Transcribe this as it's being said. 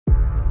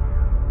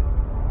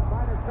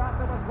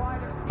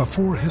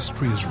Before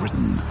history is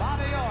written,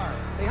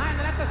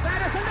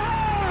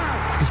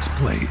 it's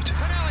played.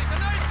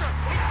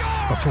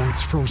 Before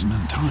it's frozen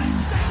in time,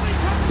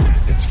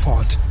 it's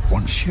fought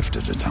one shift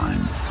at a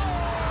time.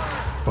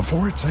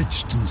 Before it's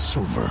etched in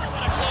silver,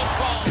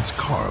 it's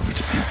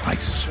carved in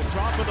ice.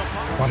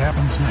 What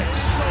happens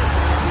next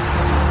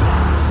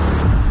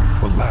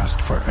will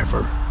last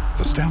forever.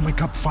 The Stanley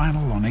Cup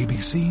Final on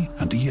ABC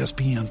and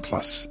ESPN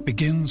Plus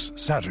begins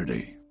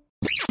Saturday.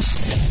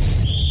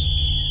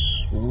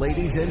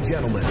 Ladies and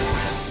gentlemen,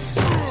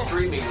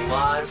 streaming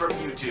live from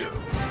YouTube,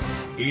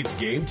 it's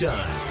game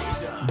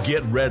time.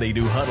 Get ready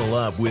to huddle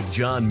up with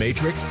John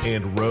Matrix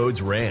and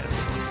Rhodes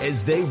Rants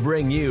as they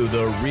bring you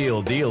the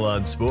real deal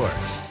on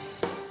sports.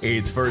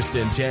 It's First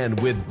and 10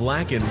 with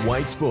Black and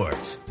White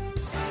Sports.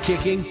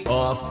 Kicking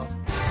off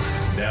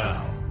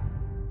now.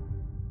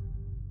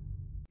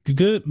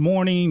 Good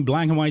morning,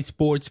 Black and White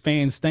Sports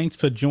fans. Thanks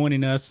for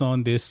joining us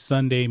on this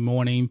Sunday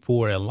morning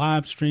for a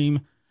live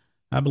stream.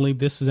 I believe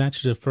this is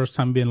actually the first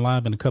time being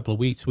live in a couple of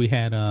weeks. We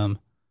had a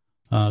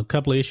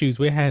couple of issues.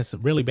 We had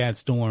some really bad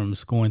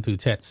storms going through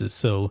Texas,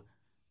 so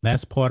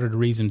that's part of the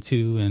reason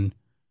too. And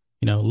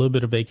a little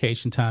bit of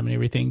vacation time and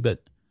everything.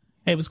 But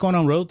hey, what's going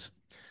on, Rhodes?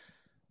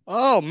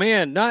 Oh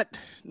man, not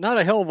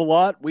a hell of a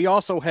lot. We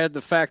also had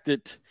the fact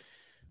that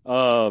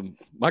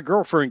my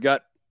girlfriend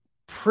got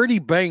pretty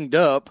banged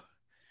up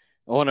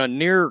on a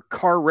near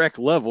car wreck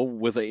level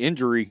with an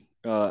injury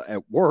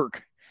at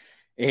work,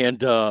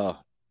 and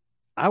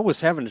I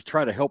was having to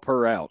try to help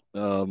her out.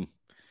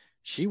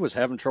 She was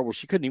having trouble.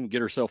 She couldn't even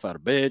get herself out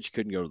of bed. She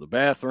couldn't go to the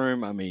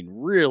bathroom. I mean,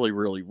 really,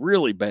 really,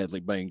 really badly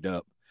banged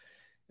up.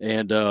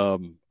 And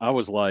I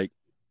was like,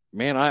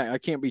 man, I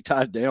can't be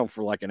tied down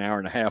for like an hour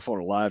and a half on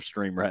a live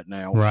stream right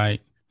now.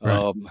 Right.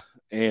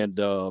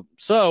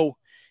 So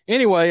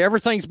anyway,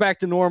 everything's back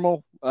to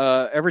normal.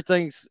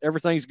 Everything's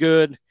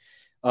good.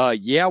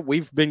 Yeah,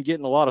 we've been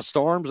getting a lot of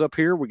storms up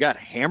here. We got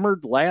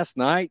hammered last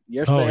night,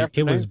 yesterday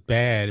afternoon. It was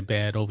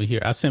bad over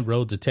here. I sent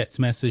Rhodes a text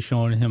message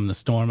showing him the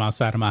storm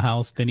outside of my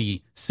house. Then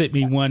he sent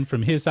me one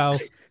from his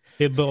house.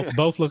 It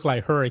both looked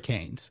like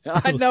hurricanes.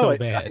 It was so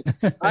bad.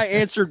 I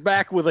answered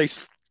back with a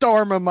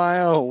storm of my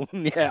own.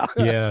 Yeah.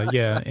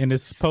 Yeah. And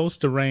it's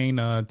supposed to rain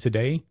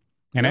today.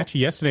 And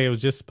actually yesterday it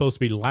was just supposed to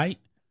be light,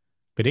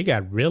 but it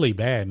got really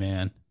bad,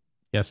 man.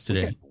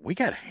 Yesterday we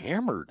got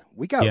hammered.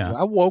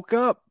 I woke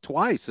up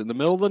twice in the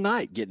middle of the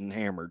night getting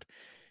hammered,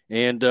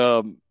 and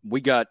I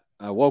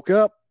woke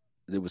up.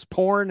 It was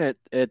pouring at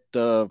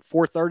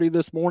 4:30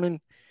 this morning,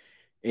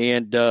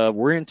 and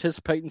we're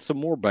anticipating some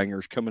more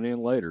bangers coming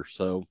in later.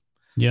 So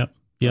yep.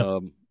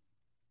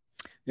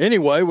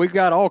 Anyway, we've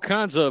got all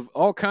kinds of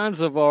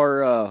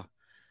our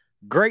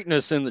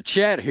greatness in the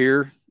chat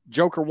here.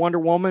 Joker Wonder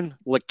Woman,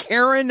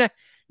 LaKaren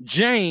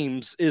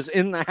James is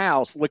in the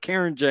house.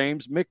 LaKaren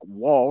James, Mick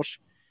Walsh.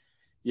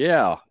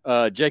 Yeah.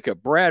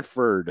 Jacob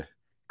Bradford.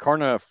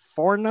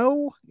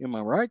 Carnaforno. Am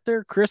I right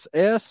there? Chris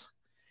S.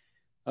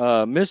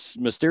 Miss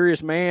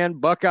Mysterious Man.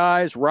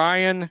 Buckeyes.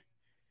 Ryan.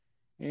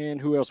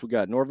 And who else we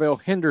got? Norvell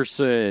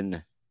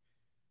Henderson.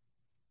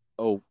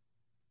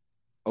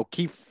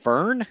 O'Keefe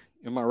Fern.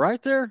 Am I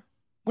right there?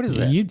 What is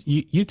that?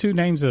 You two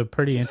names are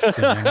pretty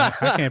interesting. Man.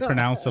 I can't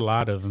pronounce a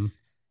lot of them.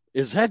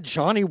 Is that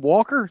Johnny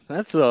Walker?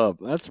 That's a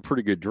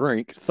pretty good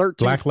drink. 13th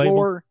Black floor.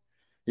 Label?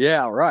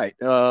 Yeah, right.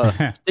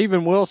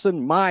 Stephen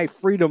Wilson, My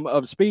Freedom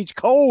of Speech.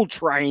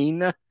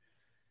 Coltrane.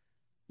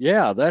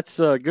 Yeah, that's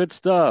good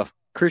stuff.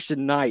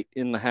 Christian Knight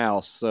in the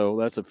house. So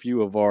that's a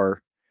few of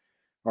our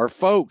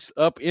folks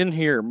up in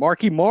here.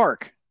 Marky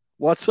Mark,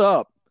 what's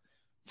up?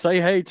 Say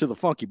hey to the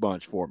Funky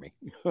Bunch for me.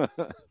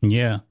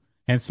 Yeah.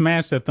 And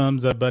smash that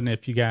thumbs up button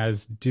if you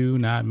guys do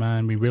not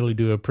mind. We really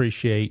do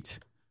appreciate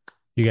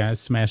you guys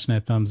smashing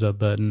that thumbs up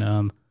button.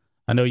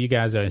 I know you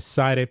guys are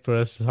excited for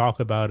us to talk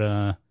about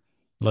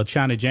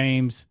LeBron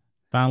James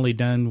finally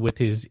done with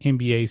his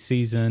NBA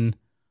season.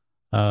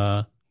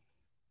 I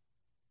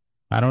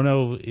don't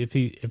know if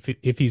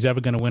he's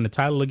ever going to win a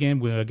title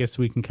again. I guess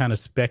we can kind of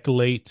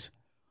speculate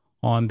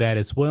on that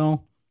as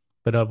well.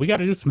 But we got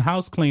to do some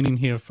house cleaning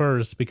here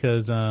first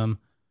because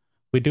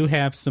we do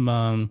have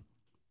some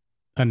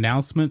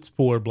announcements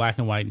for Black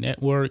and White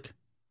Network.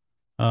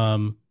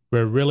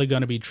 We're really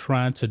going to be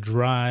trying to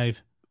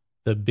drive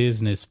the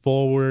business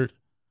forward.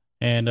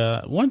 And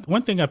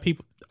one thing I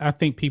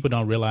think people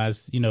don't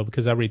realize,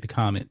 because I read the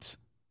comments,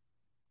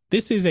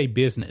 this is a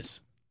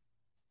business.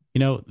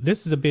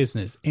 This is a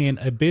business, and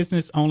a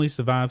business only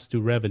survives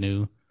through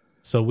revenue.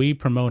 So we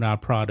promote our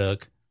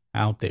product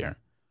out there.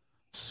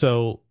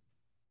 So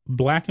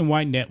Black and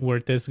White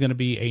Network, there's going to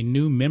be a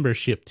new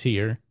membership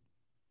tier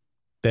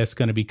that's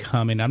going to be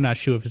coming. I'm not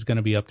sure if it's going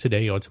to be up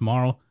today or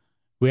tomorrow.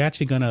 We're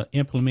actually going to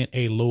implement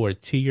a lower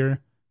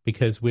tier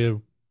because we're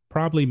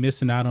probably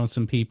missing out on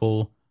some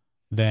people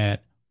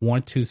that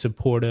want to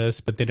support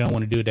us, but they don't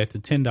want to do it at the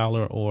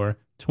 $10 or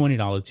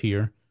 $20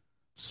 tier.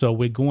 So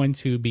we're going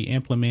to be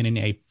implementing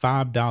a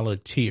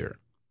 $5 tier.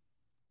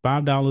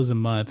 $5 a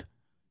month.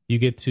 You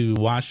get to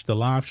watch the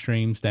live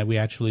streams that we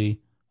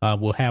actually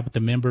will have with the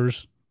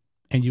members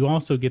And you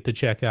also get to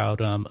check out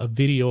a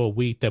video a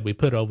week that we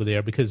put over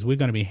there because we're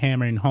going to be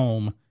hammering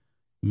home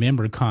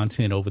member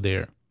content over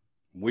there.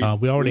 We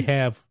already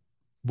have,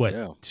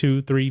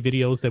 2-3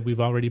 videos that we've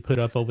already put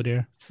up over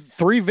there?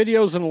 3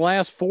 videos in the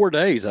last 4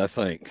 days, I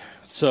think.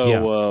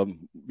 So,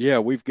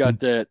 we've got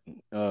that.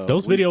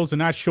 Those videos are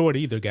not short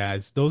either,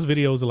 guys. Those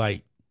videos are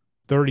like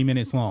 30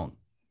 minutes long.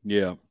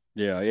 Yeah.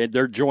 And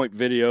they're joint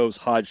videos,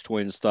 Hodge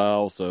Twin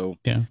style. So,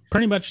 yeah,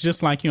 pretty much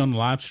just like you on the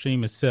live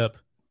stream, except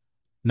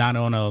not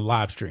on a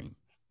live stream.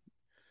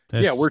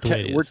 That's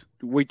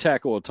we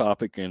tackle a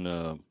topic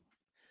and,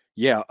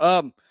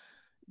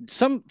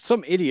 Some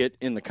idiot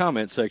in the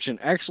comment section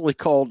actually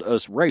called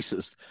us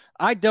racist.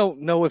 I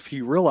don't know if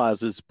he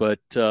realizes, but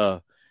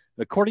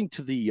according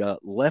to the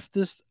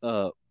leftist,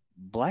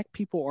 black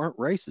people aren't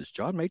racist.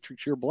 John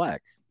Matrix, you're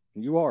black.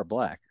 You are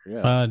black.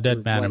 Yeah,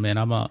 doesn't matter, man.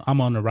 I'm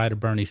on the right of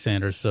Bernie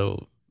Sanders,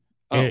 so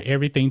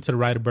everything to the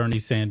right of Bernie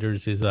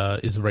Sanders is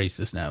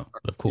racist now.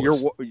 Of course,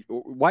 you're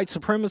white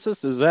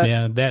supremacist. Is that?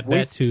 Yeah,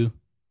 that too.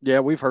 Yeah,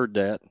 we've heard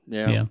that.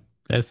 Yeah,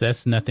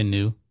 that's nothing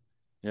new.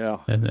 Yeah,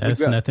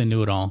 that's nothing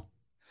new at all.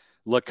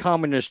 La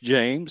Communist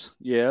James,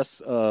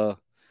 yes. There's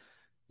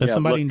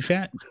somebody in the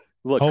chat.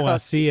 I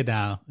see it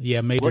now.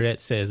 Yeah, Majorette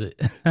says it.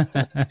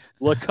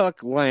 La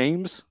Cuck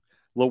Lames,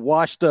 La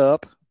Washed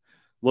Up,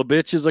 La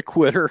Bitch is a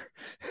Quitter.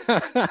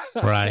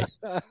 Right.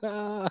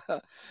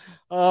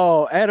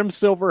 Oh, Adam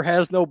Silver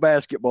has no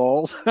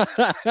basketballs.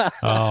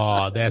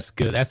 Oh, that's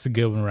good. That's a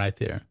good one right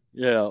there.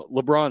 Yeah,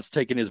 LeBron's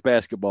taking his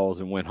basketballs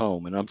and went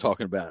home, and I'm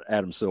talking about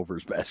Adam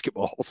Silver's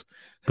basketballs.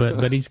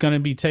 but he's going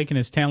to be taking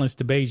his talents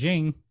to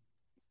Beijing.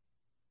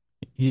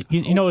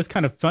 You know, it's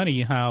kind of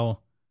funny how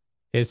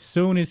as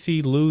soon as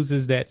he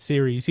loses that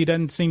series, he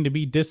doesn't seem to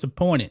be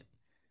disappointed.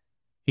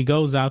 He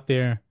goes out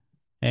there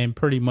and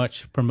pretty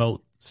much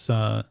promotes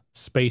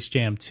Space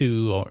Jam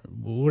 2, or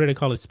what do they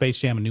call it? Space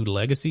Jam: A New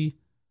Legacy?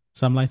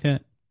 Something like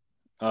that?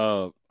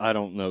 I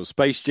don't know.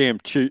 Space Jam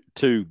 2,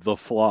 the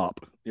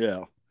flop.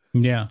 Yeah.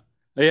 Yeah.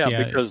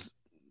 Because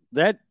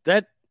that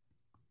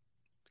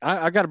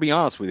I got to be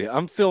honest with you.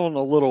 I'm feeling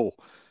a little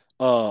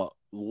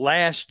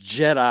Last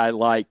Jedi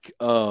like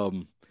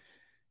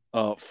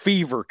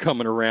fever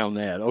coming around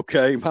that.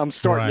 Okay, I'm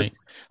starting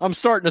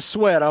to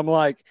sweat. I'm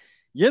like,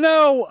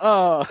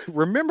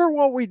 remember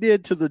what we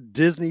did to the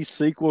Disney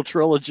sequel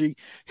trilogy?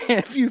 And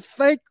if you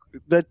think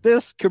that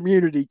this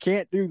community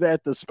can't do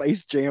that to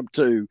Space Jam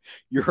 2,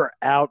 you're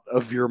out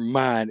of your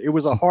mind. It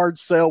was a hard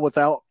sell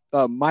without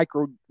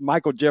Michael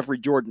Jeffrey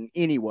Jordan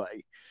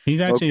anyway.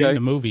 He's actually in the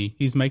movie.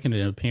 He's making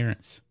an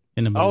appearance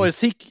in the movie. Oh, is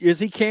he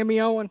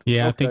cameoing?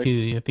 Yeah,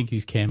 okay. I think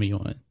he's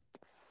cameoing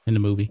in the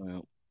movie.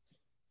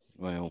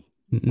 Well,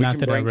 not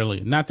that I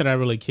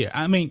really care.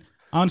 I mean,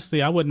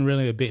 honestly, I wasn't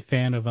really a big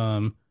fan of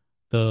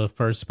the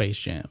first Space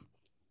Jam.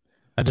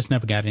 I just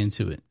never got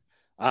into it.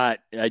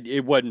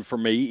 It wasn't for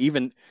me.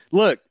 Even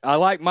look, I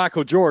like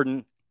Michael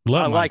Jordan.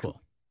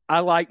 Michael. I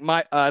like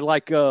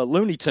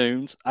Looney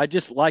Tunes. I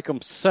just like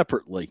them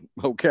separately.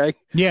 Okay.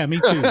 Yeah,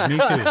 me too.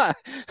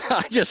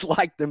 I just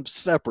like them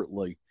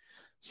separately.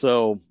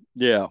 So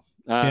yeah.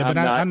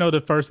 I know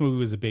the first movie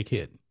was a big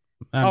hit.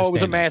 It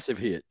was a massive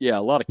hit. Yeah, a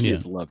lot of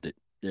kids loved it.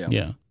 Yeah.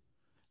 Yeah.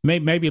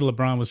 Maybe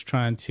LeBron was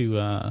trying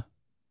to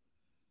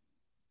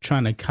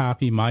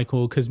copy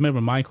Michael, because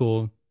remember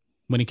Michael,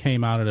 when he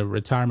came out of the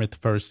retirement the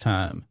first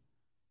time,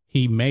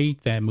 he made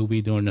that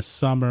movie during the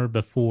summer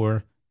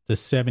before the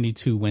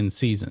 72 win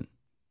season.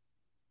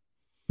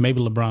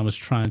 Maybe LeBron was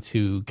trying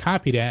to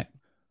copy that,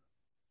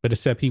 but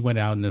except he went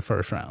out in the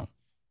first round.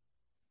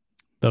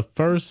 The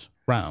first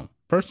round.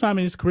 First time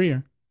in his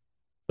career,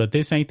 but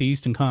this ain't the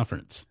Eastern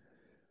Conference.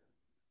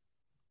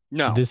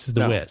 No. This is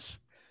the West.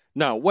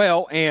 No.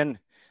 Well, and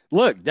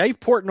look, Dave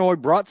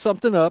Portnoy brought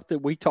something up that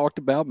we talked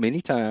about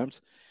many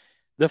times.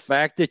 The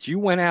fact that you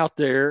went out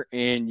there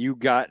and you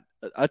got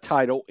a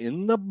title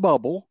in the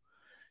bubble.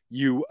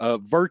 You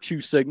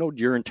virtue signaled,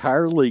 your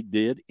entire league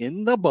did,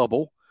 in the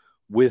bubble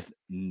with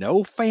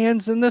no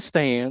fans in the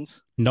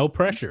stands. No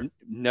pressure.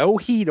 No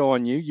heat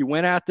on you. You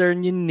went out there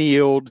and you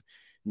kneeled.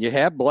 You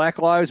had Black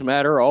Lives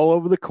Matter all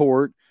over the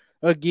court.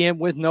 Again,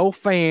 with no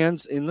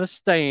fans in the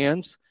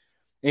stands.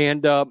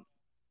 And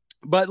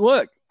but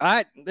look,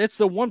 it's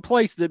the one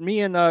place that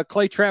me and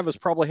Clay Travis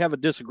probably have a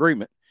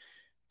disagreement.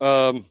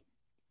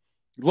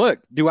 Look,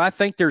 do I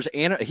think there's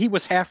he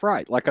was half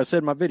right, like I said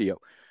in my video.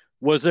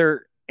 Was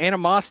there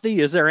animosity?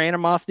 Is there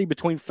animosity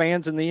between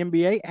fans and the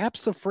NBA?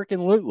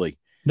 Abso-freaking-lutely.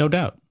 No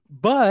doubt.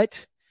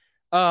 But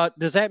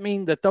does that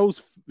mean that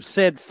those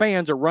said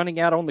fans are running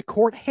out on the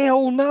court?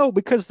 Hell no,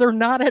 because they're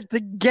not at the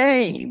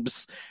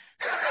games.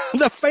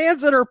 The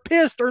fans that are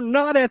pissed are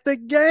not at the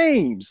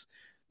games.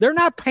 They're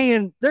not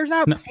paying.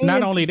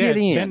 Not only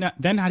that,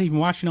 they're not even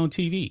watching on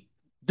TV.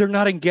 They're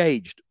not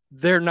engaged.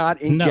 They're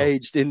not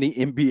engaged in the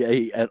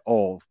NBA at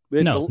all.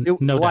 It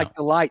was like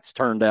the lights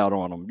turned out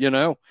on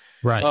them,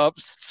 Right.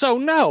 So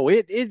no,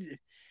 it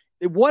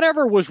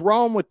whatever was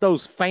wrong with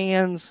those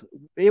fans,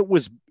 it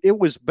was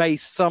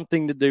based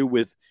something to do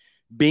with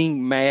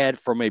being mad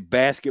from a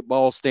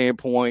basketball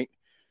standpoint.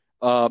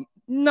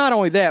 not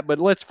only that, but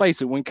let's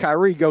face it, when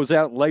Kyrie goes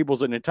out and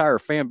labels an entire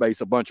fan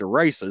base a bunch of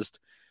racist,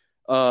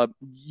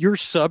 you're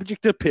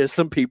subject to piss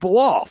some people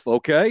off,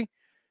 okay?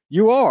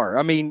 You are.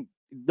 I mean,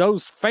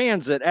 those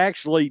fans that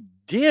actually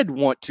did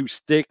want to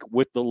stick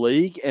with the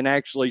league and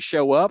actually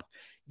show up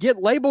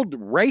get labeled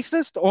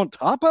racist on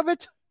top of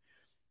it?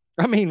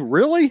 I mean,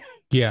 really?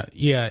 Yeah.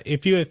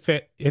 If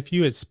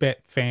you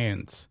expect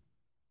fans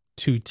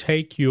to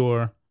take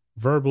your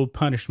verbal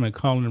punishment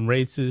calling them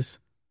racist,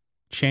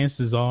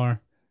 chances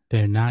are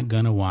they're not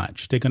going to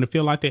watch. They're going to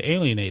feel like they're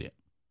alienated.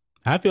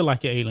 I feel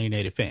like an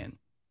alienated fan.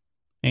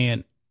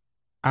 And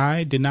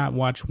I did not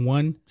watch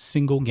one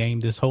single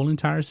game this whole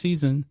entire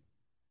season,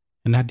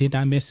 and I did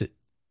not miss it.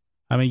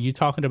 I mean, you're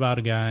talking about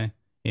a guy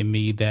in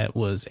me that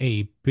was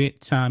a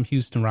big-time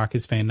Houston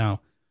Rockets fan.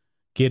 Now,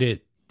 get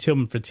it,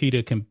 Tillman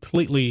Fertitta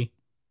completely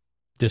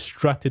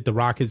destructed the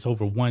Rockets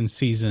over one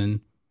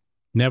season.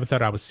 Never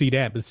thought I would see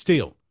that, but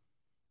still,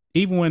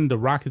 even when the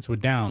Rockets were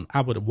down,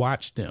 I would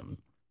watch them.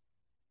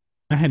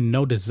 I had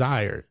no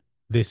desire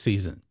this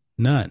season.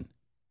 None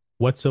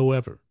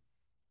whatsoever.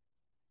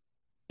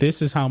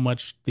 This is how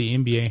much the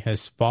NBA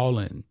has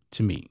fallen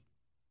to me.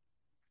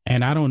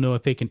 And I don't know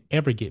if they can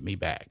ever get me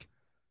back.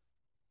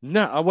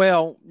 No,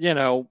 well,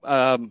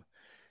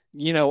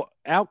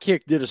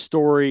 Outkick did a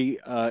story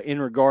in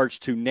regards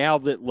to now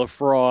that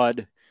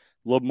LaFraud,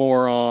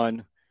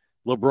 LaMoron,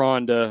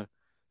 LeBronda,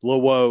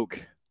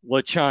 LaWoke,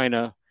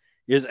 LaChina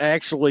is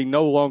actually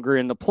no longer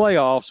in the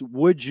playoffs.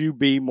 Would you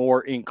be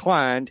more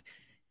inclined?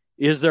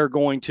 Is there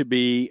going to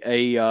be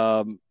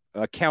a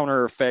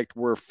counter effect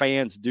where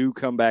fans do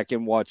come back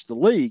and watch the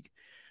league?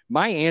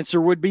 My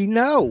answer would be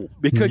no,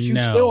 because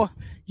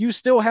you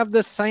still have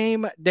the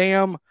same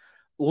damn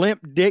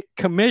limp dick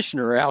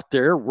commissioner out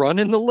there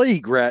running the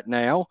league right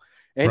now,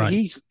 and right.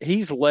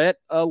 he's let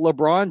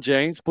LeBron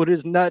James put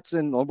his nuts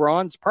in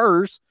LeBron's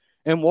purse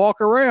and walk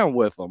around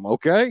with them.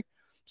 Okay,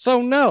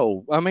 so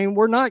no, I mean,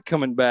 we're not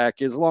coming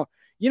back as long.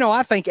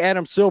 I think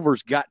Adam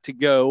Silver's got to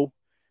go,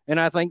 and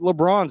I think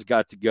LeBron's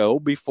got to go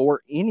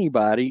before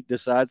anybody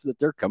decides that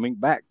they're coming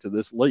back to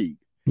this league.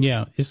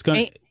 Yeah, it's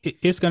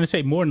gonna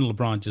take more than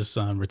LeBron just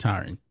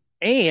retiring.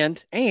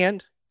 And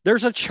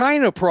there's a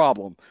China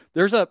problem.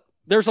 There's a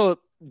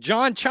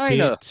John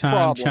China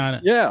problem. China.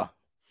 Yeah.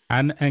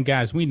 And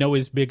guys, we know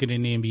it's bigger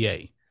than the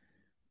NBA.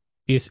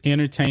 It's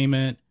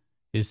entertainment,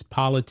 it's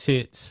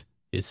politics,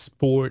 it's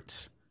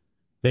sports.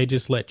 They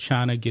just let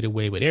China get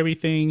away with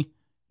everything,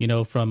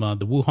 from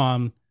the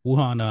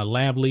Wuhan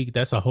lab leak.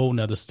 That's a whole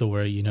nother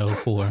story,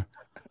 for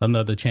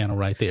another channel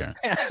right there.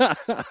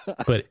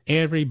 But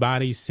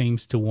everybody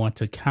seems to want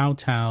to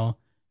kowtow,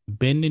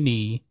 bend the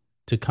knee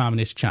to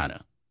communist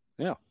China.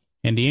 Yeah.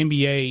 And the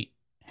NBA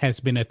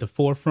has been at the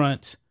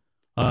forefront.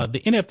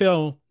 The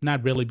NFL,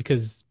 not really,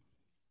 because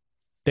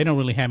they don't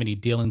really have any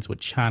dealings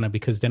with China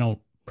because they don't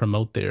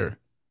promote their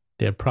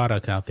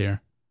product out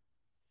there.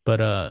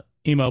 But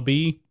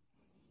MLB,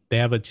 they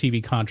have a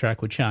TV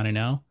contract with China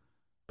now.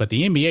 But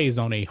the NBA is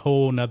on a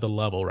whole nother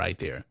level right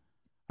there.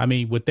 I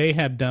mean, what they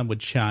have done with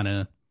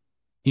China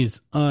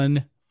is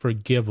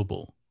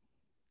unforgivable,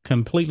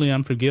 completely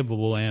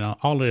unforgivable. And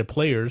all of their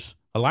players,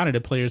 a lot of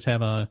the players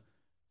have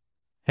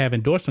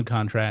endorsement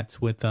contracts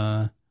with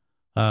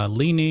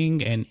Li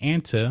Ning and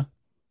Anta,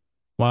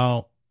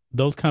 while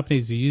those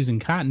companies are using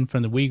cotton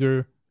from the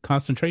Uyghur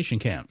concentration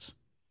camps.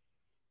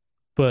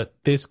 But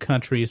this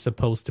country is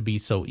supposed to be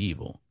so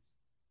evil.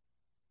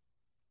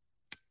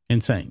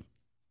 Insane.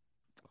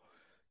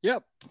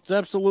 Yep, it's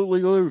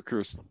absolutely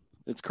ludicrous.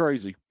 It's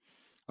crazy.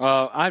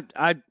 So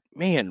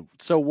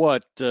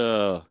what?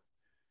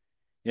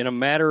 In a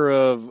matter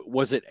of,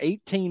 was it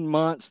 18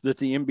 months that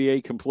the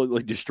NBA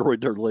completely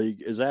destroyed their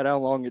league? Is that how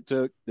long it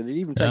took? Did it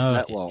even take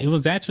that long? It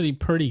was actually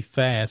pretty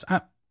fast.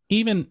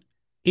 Even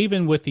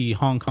with the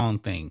Hong Kong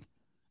thing,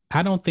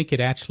 I don't think it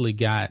actually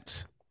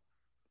got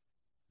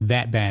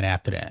that bad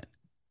after that.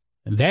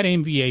 That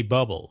NBA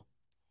bubble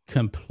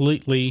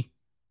completely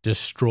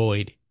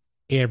destroyed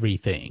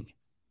everything.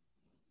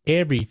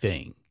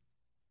 Everything.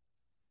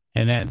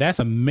 And that's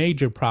a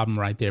major problem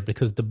right there,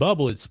 because the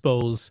bubble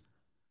exposed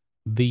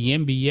the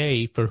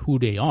NBA for who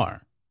they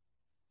are.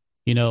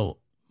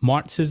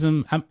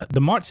 Marxism,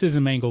 the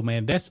Marxism angle,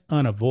 man, that's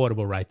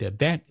unavoidable right there.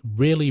 That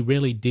really,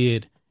 really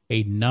did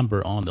a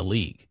number on the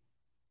league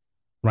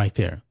right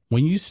there.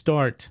 When you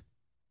start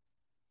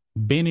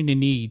bending the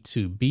knee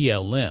to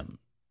BLM,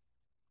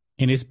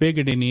 and it's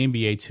bigger than the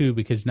NBA too,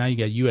 because now you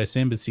got U.S.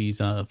 embassies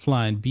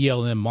flying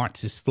BLM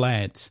Marxist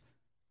flags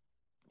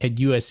at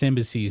U.S.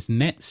 embassies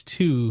next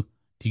to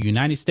the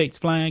United States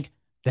flag,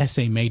 that's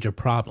a major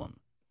problem.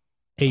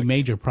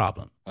 Major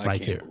problem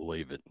right there. I can't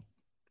believe it.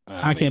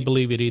 I can't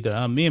believe it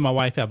either. Me and my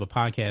wife have a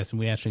podcast, and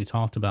we actually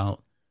talked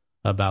about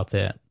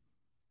that.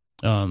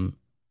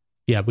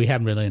 We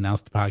haven't really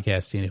announced the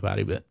podcast to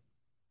anybody, but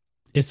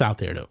it's out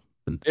there, though.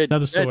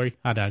 Another story.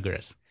 I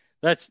digress.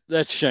 That's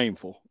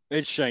shameful.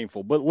 It's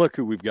shameful. But look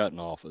who we've got in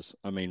office.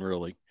 I mean,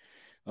 really.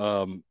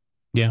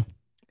 Yeah.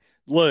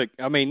 Look,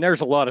 I mean,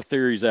 there's a lot of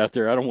theories out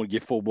there. I don't want to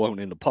get full blown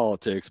into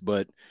politics,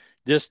 but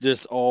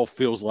this all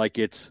feels like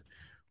it's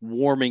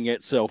warming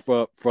itself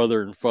up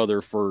further and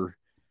further for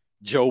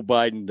Joe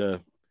Biden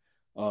to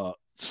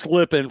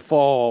slip and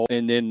fall,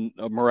 and then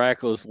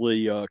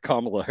miraculously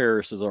Kamala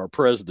Harris is our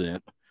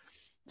president.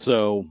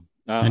 So,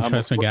 and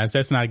trust me, guys,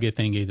 that's not a good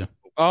thing either.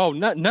 Oh,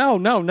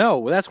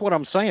 no. That's what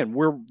I'm saying.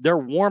 They're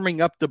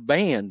warming up the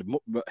band.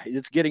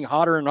 It's getting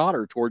hotter and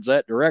hotter towards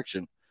that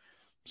direction.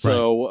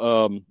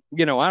 So,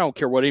 right. I don't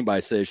care what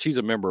anybody says. She's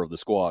a member of the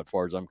squad, as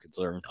far as I'm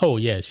concerned. Oh,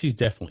 yeah, she's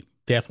definitely.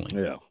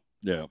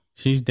 Yeah.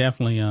 She's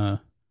definitely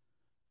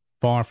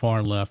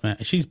far left.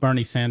 She's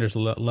Bernie Sanders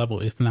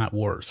level, if not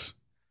worse,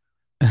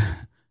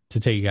 to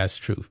tell you guys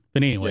the truth.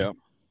 But anyway,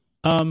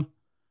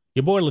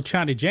 your boy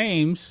LaChonda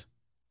James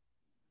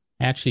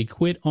actually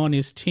quit on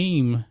his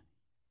team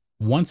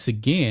once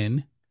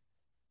again.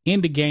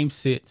 Into game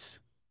 6,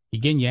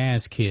 you're getting your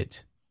ass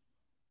kicked,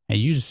 and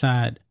you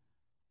decide,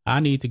 I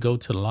need to go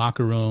to the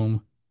locker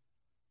room,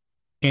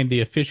 and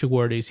the official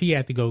word is he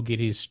had to go get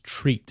his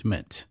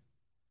treatment.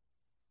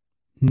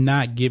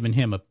 Not giving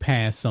him a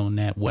pass on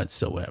that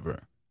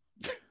whatsoever.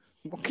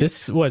 Okay.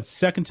 This is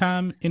second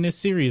time in this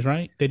series,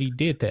 right, that he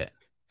did that.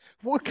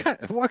 What kind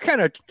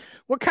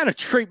of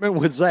treatment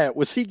was that?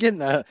 Was he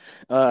getting an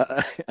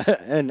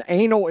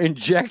anal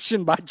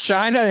injection by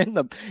China in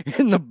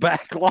the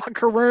back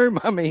locker room?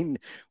 I mean,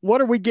 what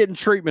are we getting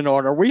treatment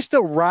on? Are we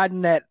still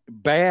riding that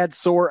bad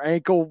sore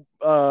ankle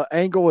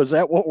angle? Is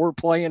that what we're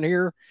playing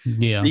here?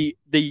 Yeah.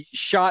 The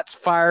shots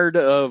fired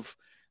of,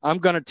 I'm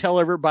going to tell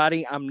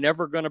everybody I'm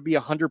never going to be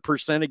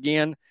 100%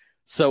 again,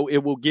 so it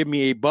will give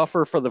me a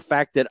buffer for the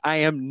fact that I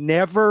am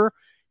never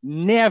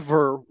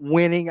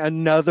winning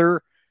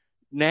another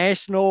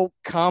National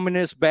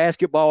Communist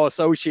Basketball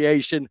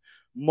Association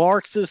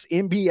Marxist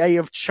NBA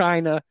of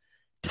China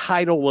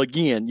title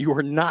again. You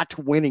are not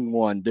winning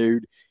one,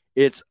 dude.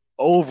 It's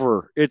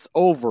over. It's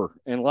over.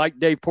 And like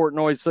Dave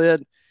Portnoy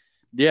said,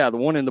 yeah, the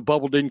one in the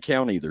bubble didn't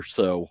count either.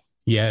 So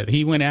yeah,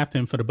 he went after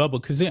him for the bubble,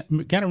 because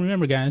got to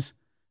remember, guys,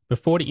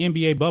 before the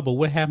NBA bubble,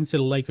 what happened to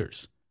the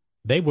Lakers?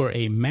 They were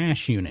a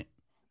mash unit.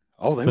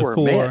 Oh, they were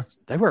a mess.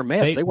 They were a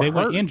mess. They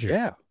were injured.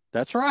 Yeah,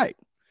 that's right.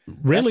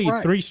 Really,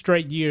 3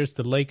 straight years,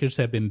 the Lakers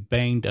have been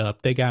banged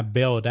up. They got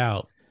bailed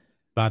out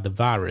by the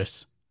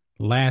virus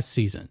last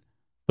season.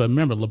 But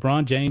remember,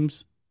 LeBron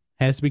James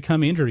has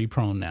become injury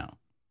prone now.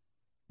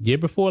 Year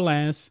before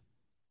last,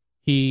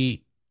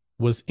 he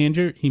was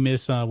injured. He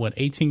missed,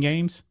 18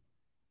 games?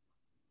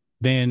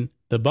 Then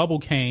the bubble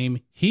came.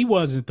 He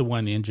wasn't the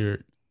one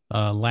injured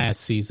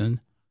last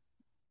season.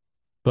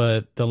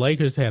 But the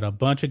Lakers had a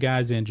bunch of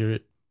guys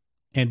injured.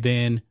 And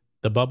then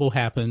the bubble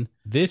happened.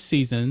 This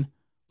season,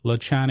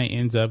 LaChonda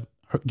ends up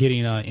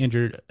getting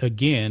injured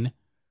again,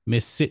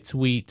 missed 6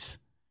 weeks,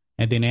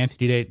 and then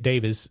Anthony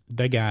Davis,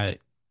 that guy,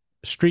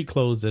 street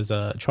clothes as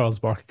Charles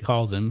Barkley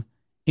calls him,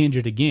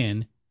 injured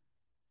again,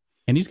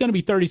 and he's going to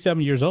be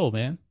 37 years old,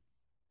 man.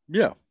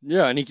 Yeah,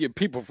 and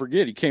people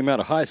forget he came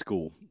out of high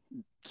school,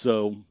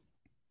 so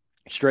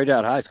straight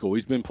out of high school.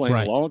 He's been playing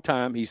a long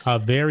time. He's a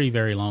very,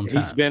 very long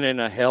time. He's been in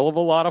a hell of a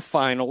lot of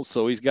finals,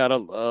 so he's got a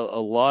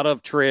lot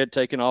of tread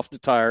taken off the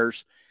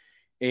tires,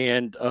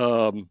 and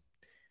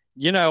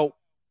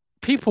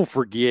people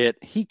forget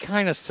he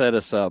kind of set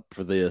us up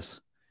for this.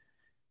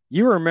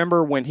 You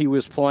remember when he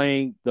was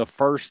playing the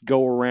first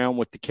go around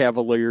with the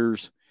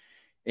Cavaliers,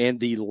 and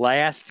the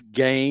last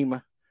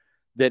game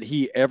that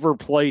he ever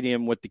played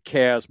in with the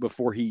Cavs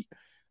before he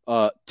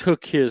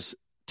took his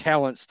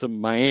talents to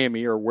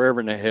Miami or wherever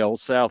in the hell,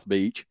 South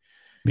Beach.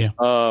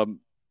 Yeah.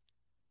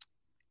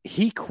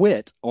 He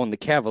quit on the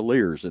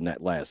Cavaliers in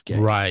that last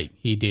game. Right,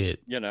 he did.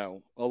 A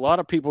lot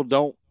of people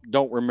don't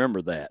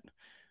remember that.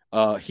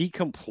 He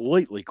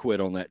completely quit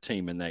on that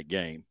team in that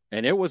game.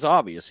 And it was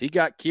obvious. He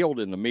got killed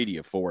in the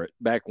media for it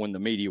back when the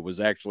media was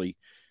actually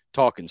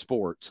talking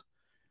sports.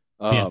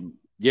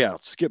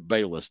 Skip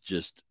Bayless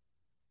just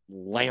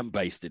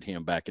lambasted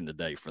him back in the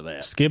day for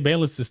that. Skip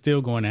Bayless is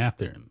still going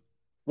after him.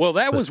 Well,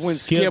 that was when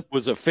Skip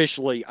was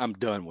officially, I'm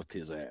done with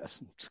his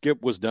ass.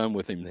 Skip was done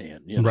with him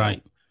then.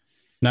 Right.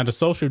 Now, the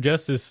social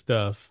justice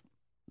stuff,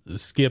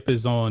 Skip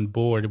is on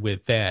board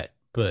with that.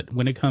 But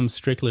when it comes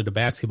strictly to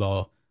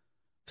basketball,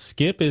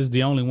 Skip is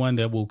the only one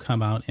that will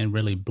come out and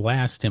really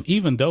blast him,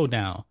 even though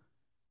now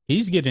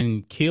he's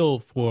getting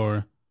killed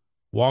for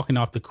walking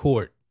off the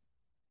court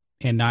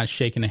and not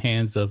shaking the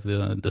hands of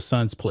the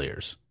Suns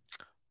players.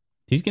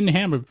 He's getting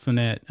hammered from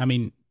that. I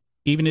mean,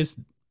 even his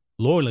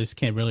loyalists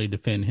can't really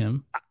defend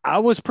him. I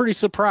was pretty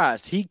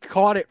surprised. He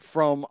caught it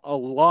from a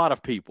lot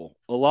of people.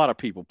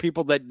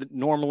 People that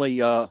normally,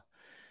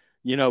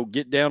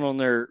 get down on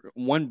their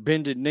one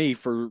bended knee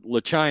for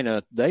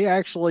LaChina. They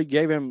actually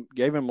gave him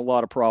a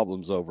lot of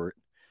problems over it.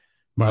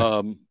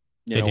 Right.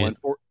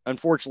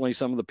 Unfortunately,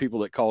 some of the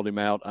people that called him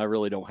out, I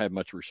really don't have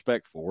much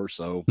respect for.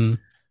 So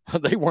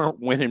they weren't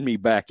winning me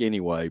back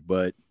anyway.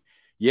 But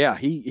yeah,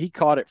 he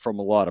caught it from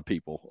a lot of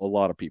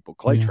people.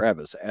 Clay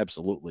Travis,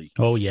 absolutely.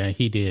 Oh yeah,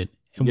 he did.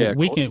 And yeah,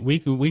 we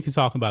can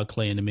talk about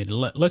Clay in a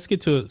minute. Let's get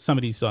to some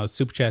of these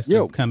super chats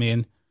that come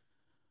in.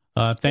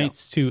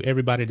 Thanks to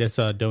everybody that's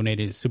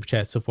donated super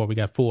chats so far. We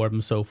got 4 of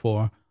them so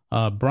far.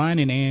 Brian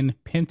and Ann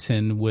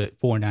Penton with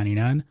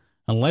 $4.99.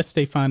 Unless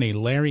they find a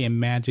Larry and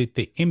Magic,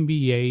 the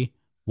NBA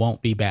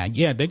won't be back.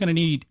 Yeah, they're going to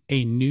need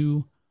a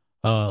new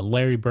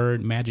Larry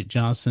Bird, Magic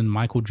Johnson,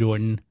 Michael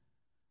Jordan,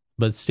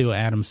 but still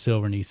Adam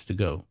Silver needs to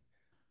go.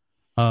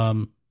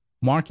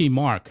 Marky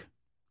Mark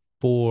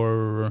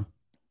for,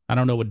 I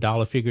don't know what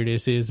dollar figure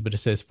this is, but it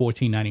says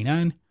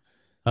 $14.99.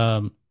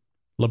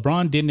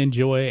 LeBron didn't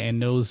enjoy and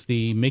knows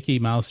the Mickey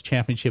Mouse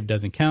Championship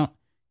doesn't count.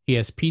 He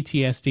has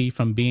PTSD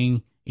from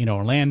being in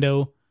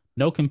Orlando.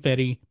 No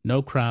confetti,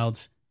 no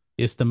crowds.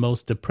 It's the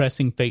most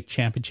depressing fake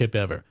championship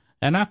ever.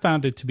 And I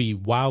found it to be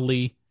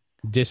wildly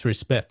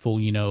disrespectful,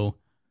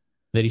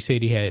 that he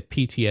said he had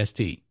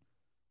PTSD.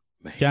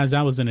 Man. Guys,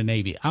 I was in the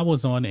Navy. I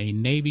was on a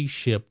Navy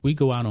ship. We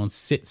go out on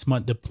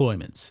 6-month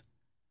deployments.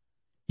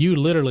 You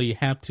literally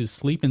have to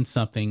sleep in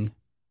something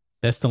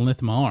that's the length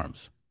of my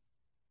arms.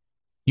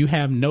 You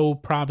have no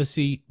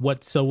privacy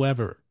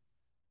whatsoever.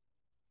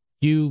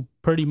 You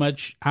pretty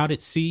much out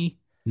at sea,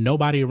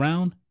 nobody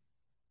around.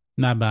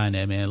 Not buying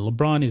that, man.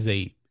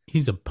 LeBron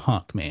he's a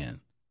punk,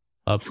 man.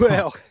 A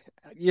punk.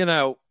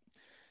 Well,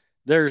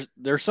 there's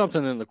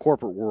something in the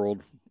corporate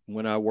world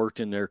when I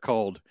worked in there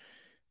called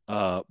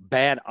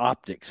bad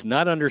optics,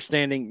 not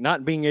understanding,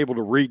 not being able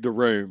to read the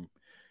room.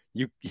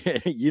 You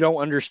don't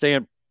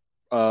understand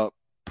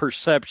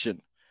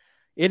perception.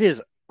 It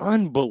is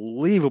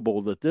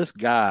unbelievable that this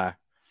guy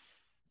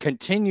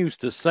continues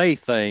to say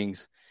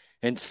things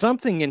and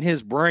something in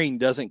his brain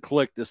doesn't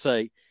click to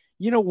say,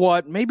 you know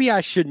what, maybe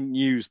I shouldn't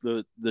use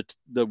the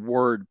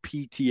word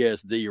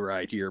PTSD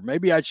right here.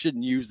 Maybe I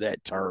shouldn't use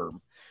that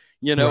term,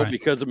 right,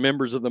 because of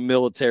members of the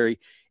military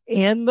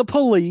and the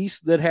police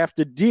that have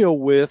to deal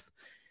with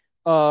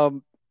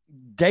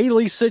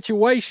daily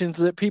situations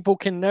that people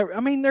can never. I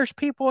mean, there's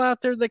people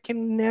out there that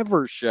can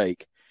never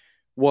shake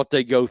what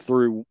they go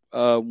through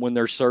when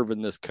they're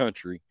serving this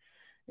country.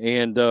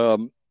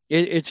 And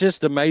it's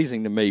just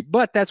amazing to me.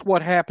 But that's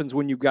what happens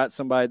when you've got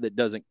somebody that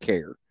doesn't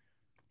care.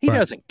 He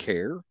doesn't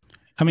care.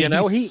 I mean,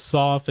 he's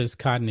soft as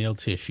cottonelle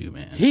tissue,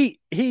 man. He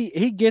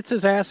gets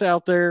his ass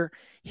out there.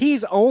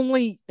 He's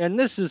only, and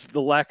this is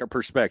the lack of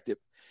perspective,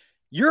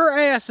 your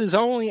ass is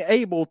only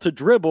able to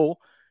dribble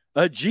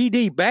a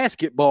GD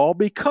basketball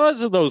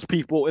because of those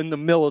people in the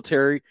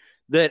military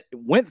that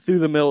went through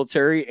the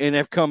military and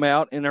have come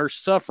out and are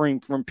suffering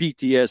from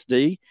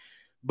PTSD.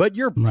 But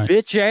your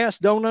bitch ass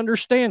don't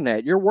understand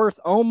that. You're worth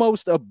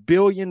almost $1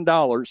 billion,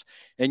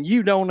 and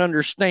you don't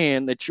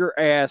understand that your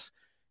ass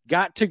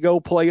got to go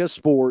play a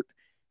sport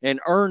and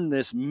earn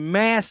this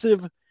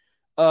massive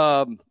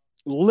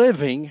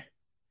living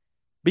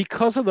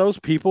because of those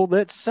people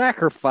that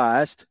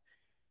sacrificed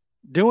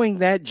doing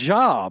that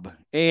job.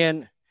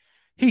 And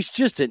he's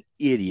just an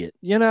idiot.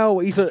 He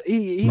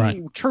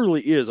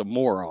truly is a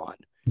moron.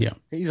 Yeah.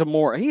 He's a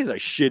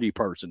shitty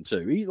person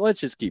too. Let's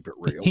just keep it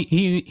real.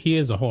 He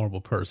is a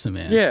horrible person,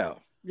 man. Yeah.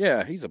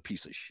 Yeah. He's a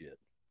piece of shit.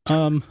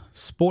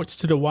 Sports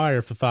to the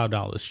wire for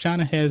 $5.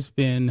 China has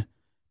been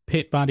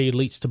picked by the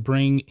elites to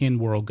bring in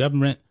world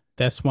government.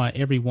 That's why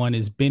everyone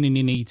is bending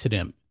the knee to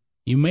them.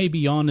 You may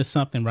be on to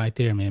something right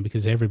there, man,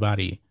 because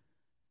everybody,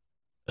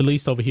 at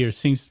least over here,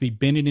 seems to be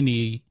bending the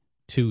knee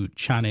to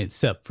China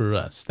except for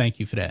us. Thank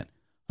you for that.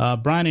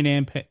 Brian and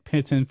Ann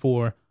Penton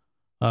for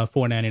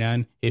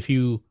 $4.99. If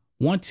you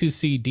want to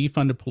see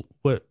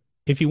what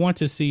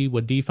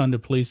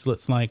defunded police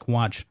looks like,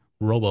 watch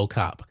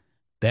RoboCop.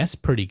 That's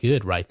pretty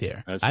good right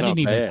there. I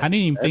didn't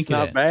even think of that. That's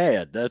not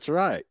bad. That's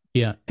right.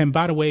 Yeah. And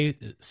by the way,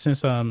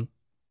 since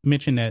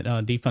mentioned that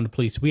defund the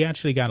police, we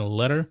actually got a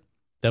letter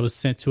that was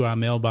sent to our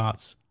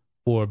mailbox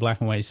for Black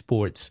and White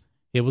Sports.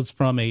 It was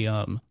from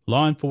a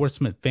law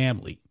enforcement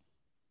family.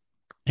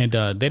 And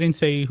they didn't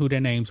say who their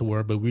names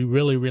were, but we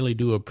really, really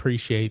do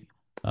appreciate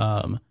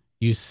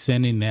you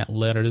sending that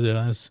letter to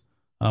us.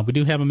 We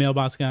do have a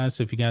mailbox, guys.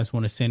 So if you guys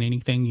want to send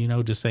anything,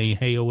 just say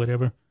hey or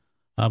whatever.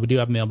 We do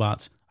have a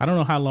mailbox. I don't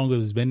know how long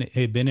it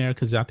been there,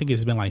 because I think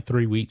it's been like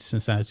 3 weeks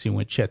since I actually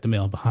went check the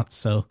mailbox.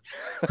 So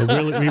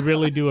we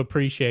really do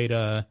appreciate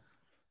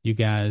you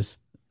guys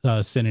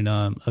sending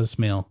us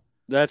mail.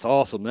 That's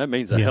awesome. That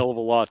means a hell of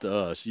a lot to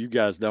us. You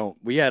guys don't.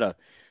 We had a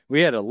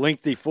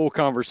lengthy, full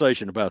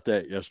conversation about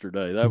that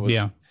yesterday. That was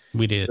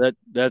we did.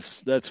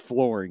 That's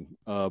flooring.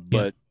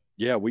 But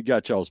we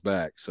got y'all's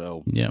back.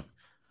 So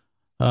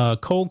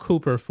Cole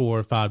Cooper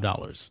for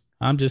 $5.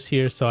 I'm just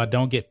here so I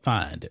don't get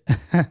fined.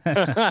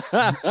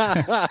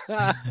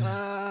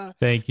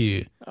 Thank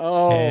you.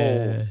 Oh,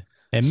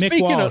 and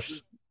Mick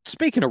Walsh.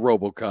 Speaking of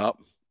RoboCop,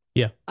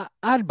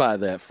 I'd buy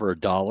that for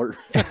 $1.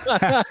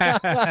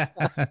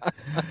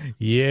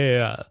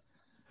 Yeah.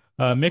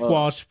 Mick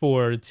Walsh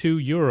for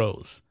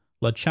 €2.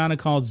 La China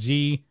calls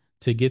G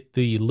to get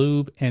the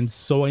lube and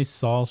soy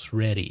sauce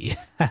ready.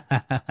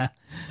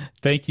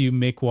 Thank you,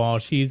 Mick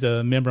Walsh. He's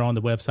a member on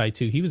the website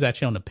too. He was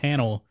actually on the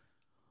panel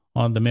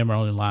on the member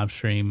only live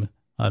stream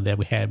that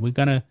we had. We're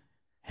going to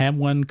have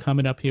one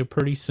coming up here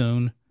pretty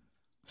soon.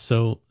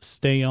 So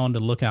stay on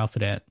the lookout for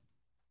that.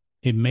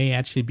 It may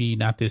actually be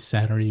not this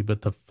Saturday,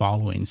 but the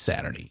following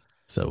Saturday.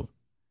 So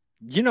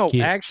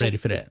get ready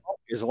for that.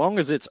 as long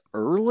as it's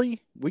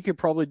early, we could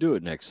probably do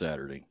it next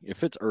Saturday.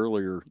 If it's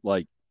earlier,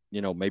 like,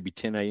 maybe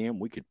 10 a.m.,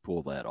 we could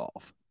pull that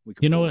off.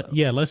 You know what?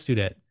 Yeah, let's do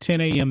that.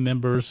 10 a.m.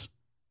 members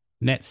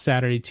next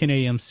Saturday, 10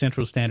 a.m.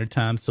 Central Standard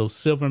Time. So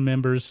silver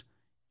members,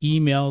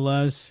 email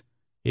us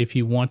if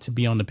you want to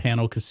be on the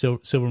panel, because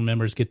silver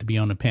members get to be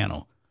on the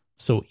panel.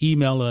 So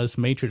email us,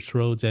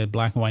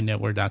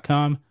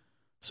 matrixroads@blackandwhitenetwork.com,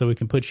 so we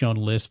can put you on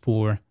the list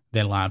for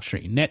that live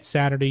stream. Next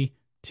Saturday,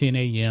 10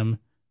 a.m.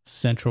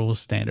 Central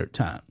Standard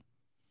Time.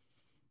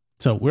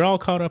 So we're all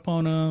caught up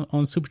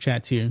on Super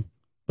Chats here,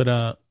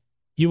 but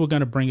you were going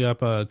to bring up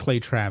Clay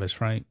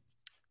Travis, right?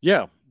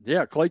 Yeah.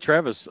 Clay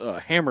Travis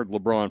hammered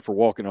LeBron for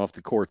walking off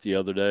the court the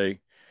other day,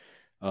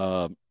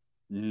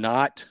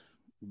 not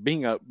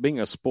being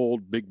a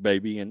spoiled big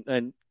baby,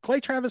 and Clay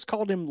Travis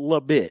called him la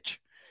bitch.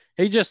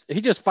 He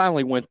just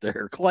finally went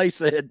there. Clay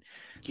said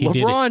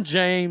LeBron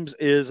James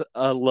is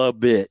a la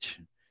bitch,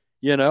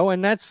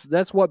 and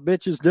that's what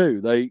bitches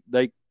do. They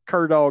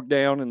cur dog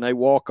down and they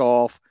walk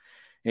off,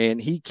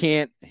 and he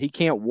can't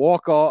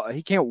walk off.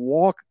 He can't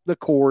walk the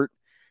court,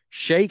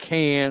 shake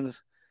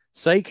hands,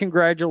 say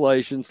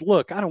congratulations.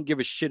 Look, I don't give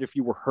a shit if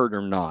you were hurt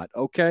or not.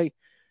 Okay,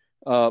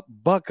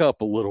 buck up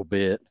a little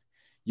bit.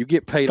 You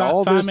get paid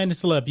all this. 5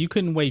 minutes left. You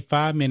couldn't wait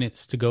 5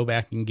 minutes to go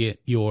back and get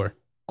your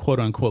quote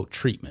unquote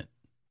treatment.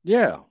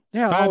 Yeah.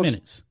 5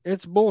 minutes.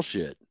 It's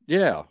bullshit.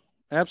 Yeah,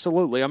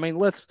 absolutely. I mean,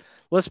 let's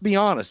be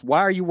honest.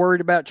 Why are you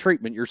worried about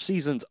treatment? Your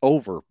season's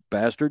over,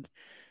 bastard.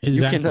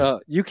 Exactly.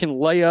 You can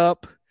lay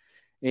up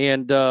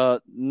and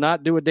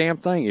not do a damn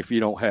thing if you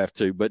don't have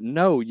to. But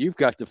no, you've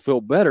got to feel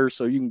better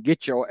so you can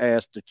get your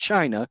ass to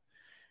China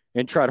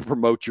and try to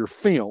promote your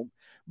film.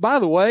 By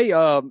the way,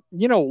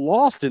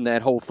 lost in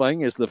that whole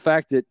thing is the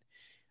fact that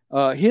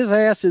his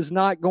ass is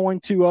not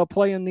going to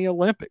play in the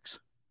Olympics.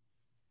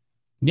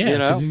 Yeah,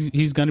 because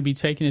he's going to be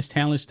taking his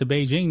talents to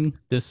Beijing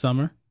this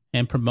summer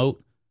and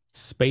promote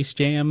Space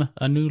Jam: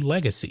 A New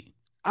Legacy.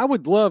 I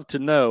would love to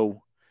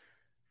know,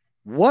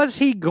 was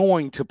he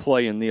going to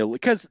play in the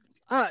Olympics?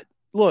 Because,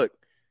 look,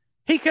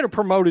 he could have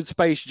promoted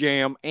Space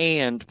Jam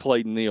and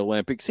played in the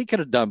Olympics. He could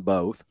have done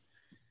both.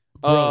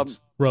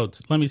 Rhodes,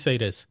 let me say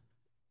this.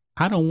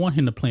 I don't want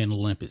him to play in the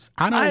Olympics.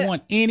 I don't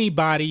want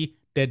anybody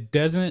that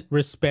doesn't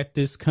respect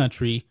this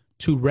country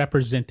to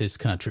represent this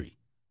country.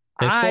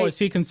 As far as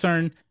he's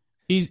concerned,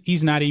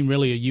 he's not even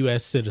really a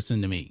U.S.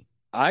 citizen to me.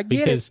 I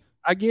get it.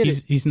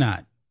 He's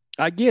not.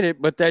 I get it,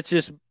 but that's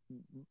just,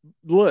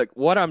 look,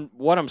 what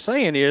I'm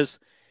saying is,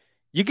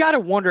 you got to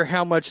wonder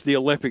how much the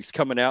Olympics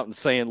coming out and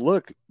saying,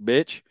 look,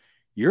 bitch,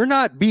 you're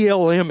not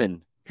BLMing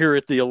here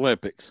at the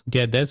Olympics.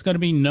 Yeah, there's going to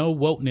be no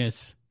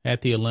wokeness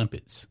at the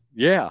Olympics.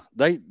 Yeah,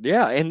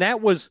 and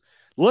that was,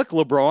 look,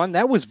 LeBron,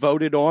 that was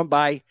voted on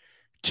by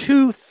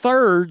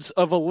 2/3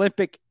 of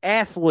Olympic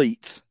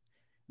athletes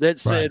that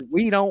said,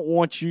 we don't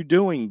want you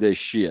doing this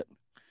shit.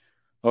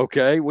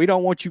 Okay, we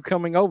don't want you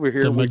coming over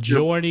here. The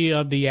majority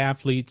of the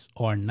athletes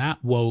are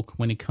not woke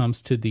when it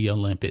comes to the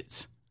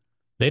Olympics.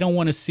 They don't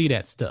want to see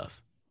that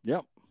stuff.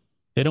 Yep.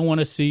 They don't want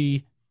to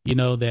see,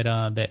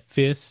 that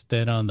fist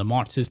that the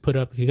Marxists put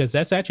up, because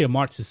that's actually a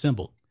Marxist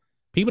symbol.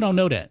 People don't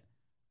know that.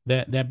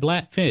 That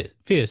black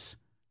fist,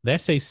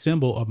 that's a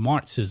symbol of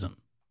Marxism.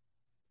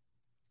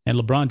 And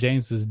LeBron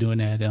James is doing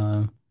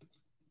that.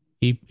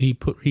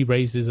 He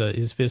raised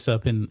his fist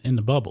up in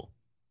the bubble.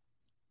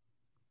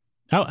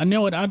 I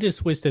know it. I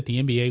just wish that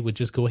the NBA would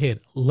just go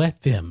ahead,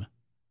 let them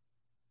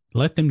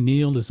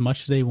kneel as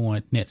much as they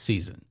want next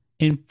season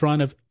in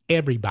front of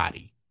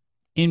everybody.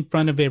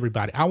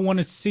 I want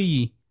to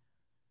see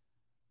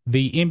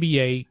the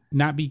NBA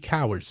not be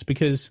cowards,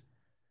 because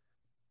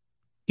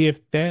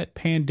if that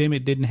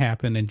pandemic didn't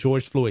happen and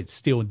George Floyd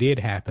still did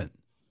happen,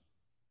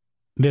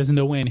 there's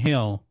no way in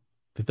hell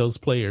that those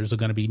players are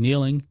going to be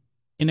kneeling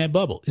in that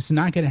bubble. It's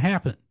not going to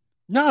happen.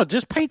 No,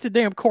 just paint the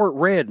damn court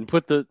red and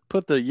put the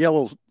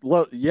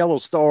yellow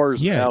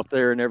stars out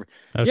there and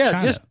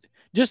everything.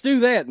 Just do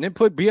that, and then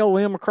put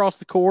BLM across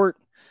the court.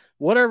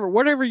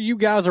 Whatever you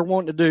guys are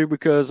wanting to do,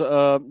 because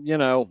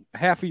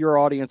half of your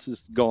audience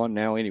is gone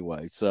now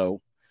anyway. So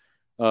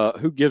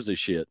who gives a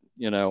shit?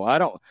 I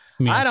don't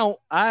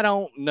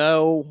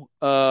know.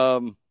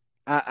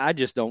 I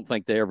just don't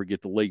think they ever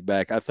get the league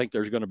back. I think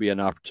there's going to be an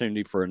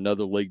opportunity for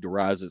another league to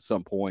rise at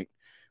some point.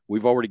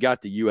 We've already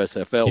got the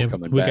USFL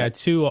coming back. We got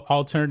two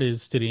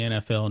alternatives to the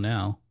NFL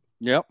now.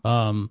 Yep.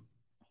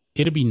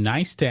 It'd be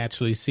nice to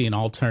actually see an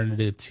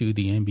alternative to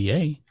the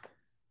NBA.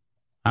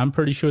 I'm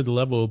pretty sure the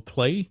level of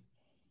play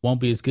won't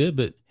be as good,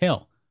 but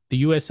hell,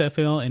 the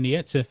USFL and the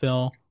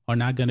XFL are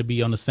not going to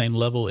be on the same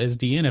level as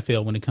the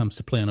NFL when it comes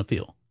to play on the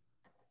field.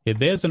 If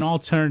there's an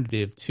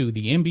alternative to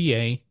the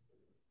NBA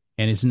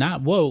and it's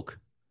not woke,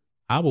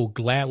 I will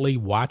gladly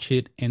watch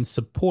it and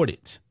support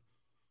it.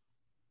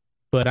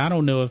 But I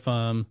don't know if,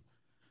 when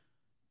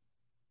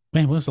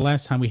was the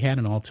last time we had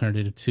an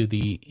alternative to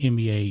the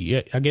NBA?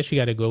 Yeah, I guess you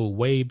got to go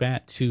way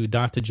back to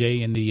Dr.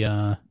 J and the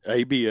ABA.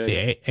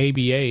 The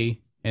ABA,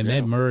 and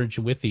then merge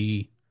with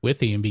the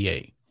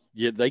NBA.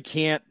 Yeah, they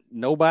can't.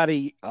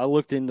 Nobody. I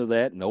looked into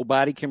that.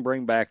 Nobody can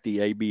bring back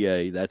the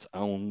ABA. That's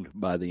owned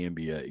by the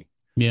NBA.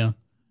 Yeah.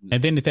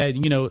 And then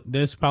that,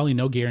 there's probably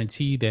no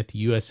guarantee that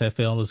the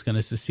USFL is going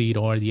to succeed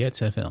or the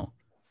XFL.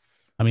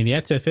 I mean, the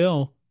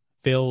XFL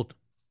failed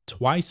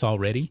twice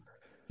already,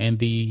 and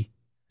the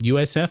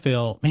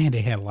USFL, man,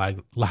 they had a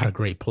lot of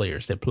great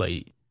players that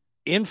played.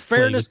 In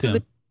fairness to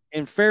the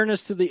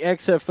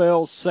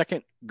XFL's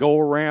second go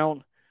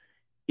around,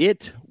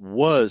 it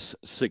was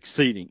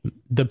succeeding.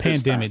 The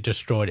pandemic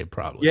destroyed it,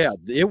 probably. Yeah,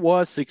 it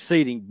was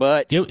succeeding,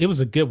 but it was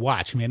a good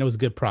watch, man. It was a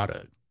good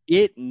product.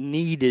 It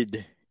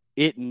needed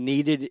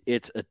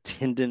its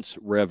attendance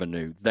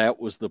revenue. That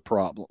was the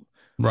problem.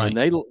 Right.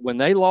 When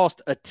they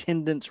lost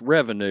attendance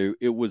revenue,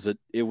 it was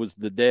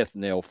the death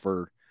knell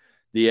for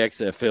the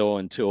XFL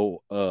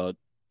until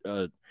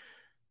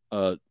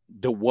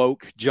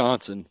DeWoke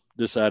Johnson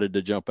decided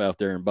to jump out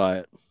there and buy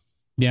it.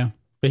 Yeah.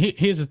 But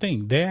here's the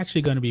thing. They're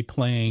actually going to be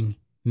playing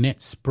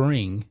Net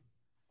Spring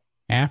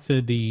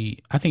after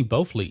I think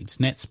both leagues,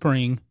 Net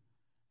Spring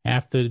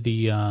after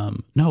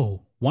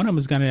one of them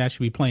is going to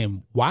actually be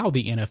playing while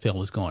the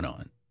NFL is going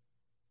on.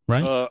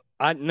 Right?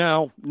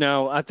 No.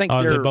 I think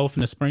they're both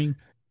in the spring.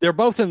 They're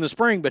both in the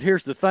spring, but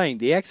here's the thing.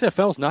 The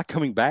XFL is not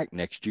coming back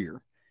next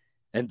year.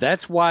 And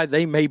that's why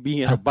they may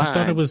be in a bind. I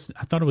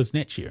thought it was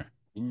next year.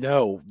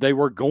 No, they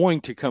were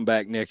going to come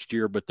back next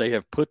year, but they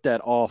have put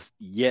that off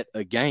yet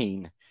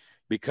again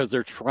because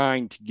they're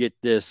trying to get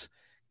this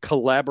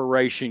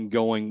collaboration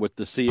going with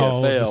the CFL.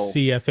 Oh, the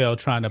CFL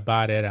trying to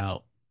buy that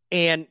out.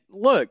 And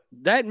look,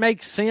 that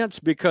makes sense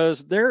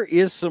because there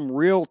is some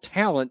real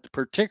talent,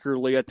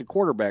 particularly at the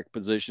quarterback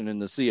position in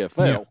the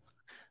CFL. Yeah.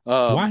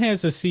 Why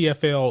has the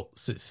CFL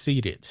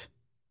succeeded?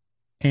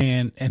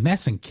 And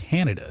that's in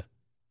Canada.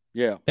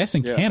 Yeah. That's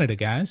in Canada,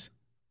 guys.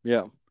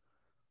 Yeah.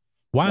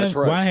 Why has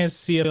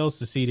CFL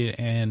succeeded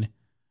and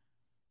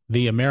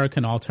the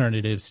American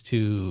alternatives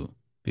to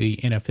the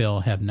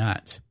NFL have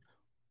not?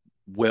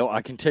 Well,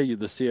 I can tell you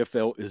the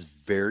CFL is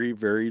very,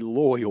 very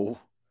loyal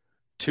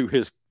to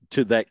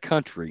that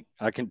country.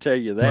 I can tell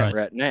you that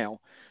right now.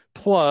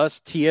 Plus,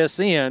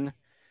 TSN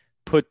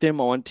put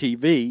them on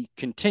TV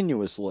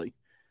continuously.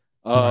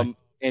 And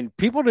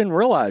people didn't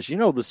realize, the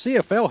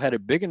CFL had a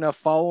big enough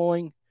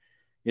following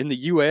in the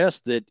U.S.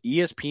 that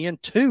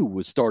ESPN2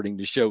 was starting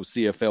to show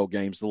CFL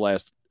games the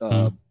last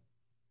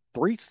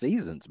 3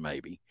 seasons,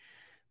 maybe.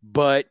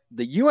 But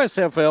the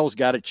USFL's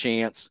got a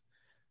chance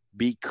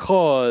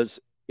because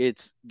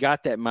it's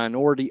got that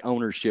minority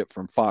ownership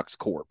from Fox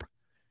Corp.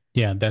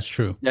 Yeah, that's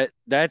true.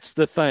 That's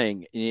the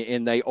thing.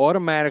 And they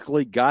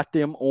automatically got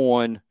them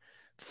on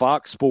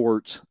Fox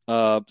Sports.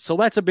 So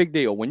that's a big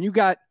deal. When you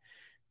got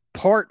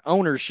part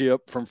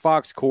ownership from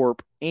Fox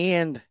Corp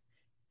and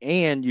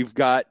you've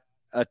got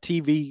a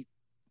TV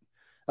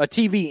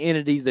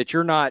entity that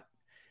you're not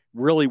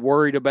really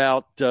worried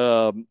about.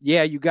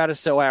 You got to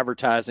sell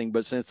advertising,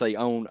 but since they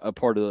own a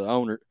part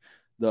of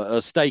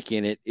a stake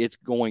in it, it's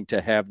going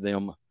to have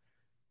them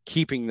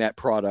keeping that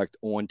product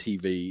on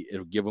TV.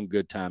 It'll give them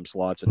good time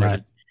slots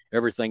and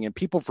everything. And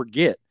people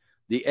forget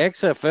the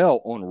XFL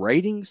on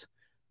ratings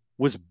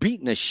was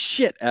beating the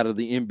shit out of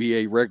the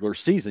NBA regular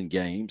season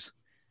games.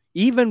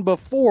 Even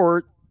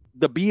before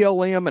the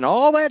BLM and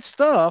all that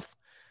stuff,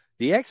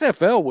 the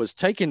XFL was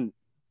taking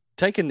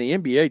the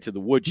NBA to the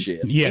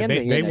woodshed. Yeah,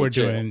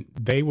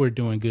 they were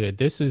doing good.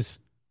 This is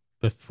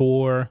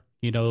before,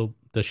 the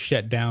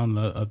shutdown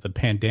of the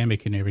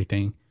pandemic and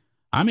everything.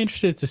 I'm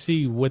interested to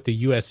see what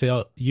the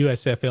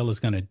USFL is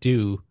going to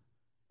do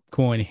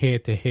going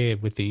head to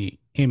head with the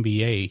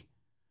NBA.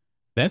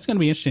 That's going to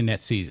be interesting that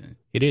season.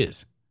 It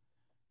is.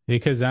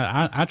 Because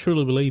I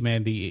truly believe,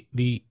 man, the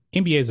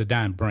NBA is a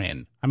dying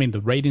brand. I mean,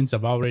 the ratings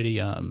have already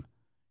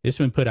it's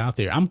been put out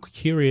there. I'm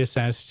curious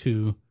as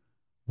to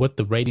what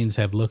the ratings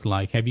have looked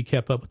like. Have you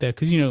kept up with that?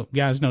 Because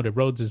guys know that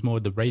Rhodes is more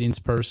the ratings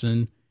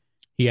person.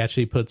 He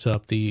actually puts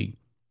up the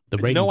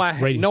ratings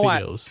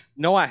videos.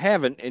 No, I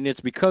haven't, and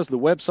it's because the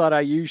website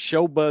I use,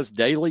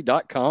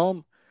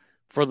 showbuzzdaily.com,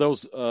 for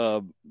those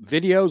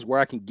videos where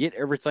I can get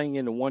everything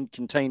into one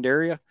contained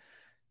area.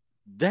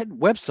 That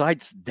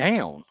website's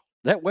down.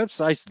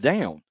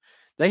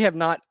 They have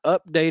not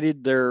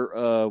updated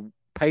their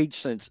page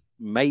since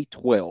May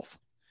 12th.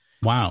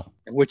 Wow.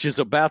 Which is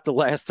about the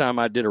last time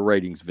I did a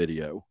ratings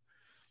video.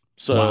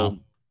 So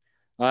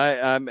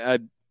wow.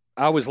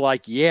 I was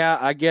like,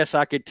 I guess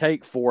I could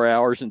take 4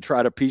 hours and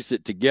try to piece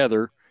it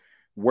together.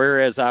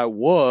 Whereas I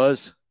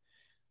was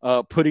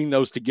putting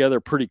those together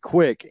pretty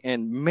quick.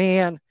 And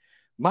man,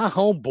 my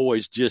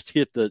homeboys just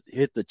hit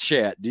the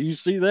chat. Do you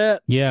see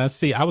that? Yeah, I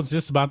see. I was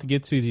just about to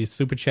get to the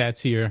super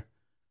chats here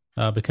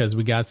because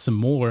we got some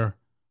more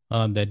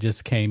that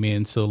just came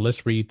in. So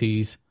let's read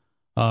these.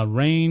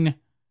 Rain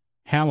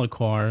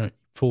Halakar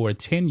for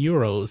 10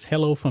 euros.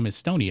 Hello from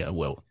Estonia.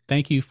 Well,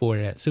 thank you for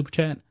that super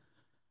chat.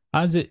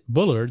 Isaac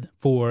Bullard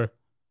for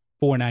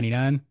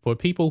 $4.99. For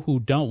people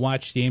who don't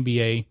watch the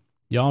NBA,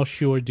 y'all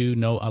sure do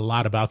know a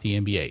lot about the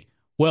NBA.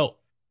 Well,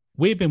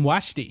 we've been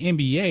watching the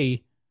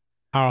NBA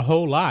our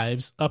whole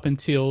lives up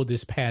until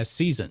this past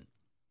season.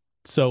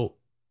 So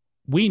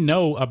we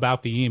know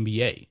about the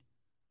NBA.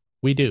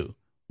 We do.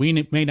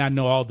 We may not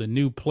know all the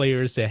new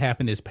players that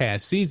happened this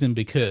past season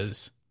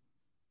because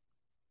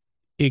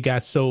it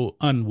got so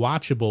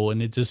unwatchable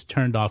and it just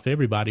turned off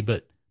everybody.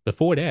 But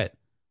before that,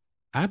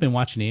 I've been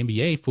watching the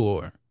NBA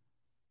for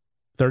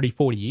 30,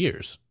 40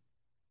 years.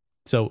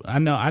 So I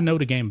know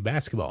the game of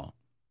basketball.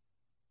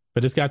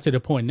 But it's got to the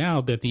point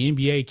now that the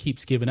NBA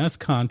keeps giving us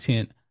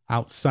content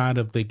outside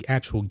of the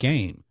actual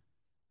game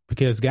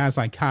because guys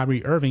like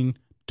Kyrie Irving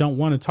don't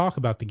want to talk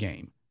about the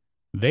game.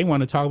 They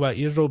want to talk about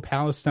Israel,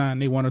 Palestine.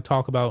 They want to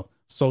talk about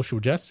social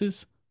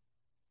justice.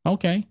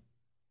 Okay.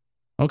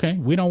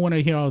 We don't want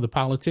to hear all the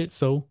politics,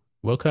 so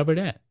we'll cover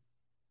that.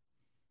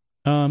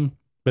 But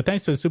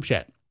thanks for the super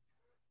chat.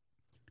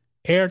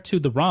 Heir to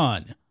the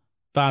Ron,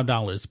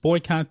 $5.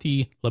 Boycott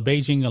the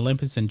Beijing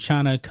Olympics in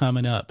China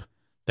coming up.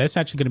 That's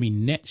actually going to be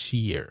next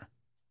year.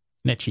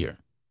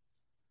 Mick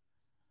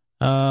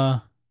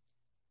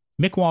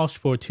Walsh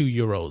for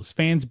 €2.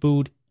 Fans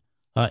booed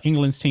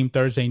England's team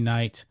Thursday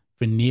night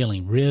for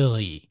kneeling.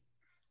 Really?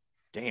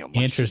 Damn.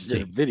 Interesting.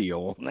 Did a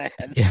video on that.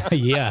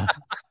 Yeah.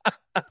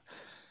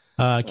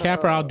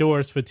 Capper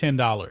Outdoors for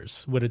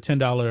 $10 with a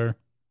 $10.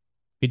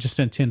 He just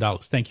sent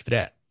 $10. Thank you for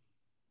that.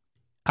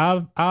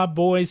 Our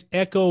boys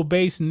Echo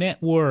Base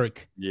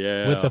Network.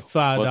 Yeah. With a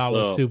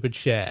 $5 super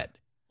chat.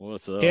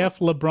 What's up? F.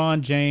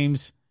 LeBron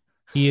James.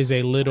 He is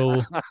a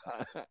little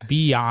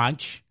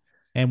biatch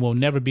and will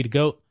never be the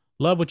GOAT.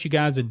 Love what you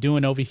guys are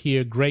doing over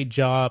here. Great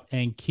job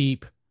and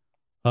keep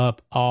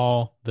up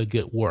all the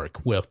good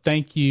work. Well,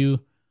 thank you.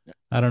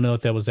 I don't know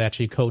if that was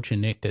actually Coach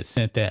and Nick that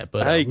sent that,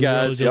 but hey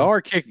guys, y'all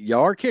are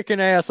kicking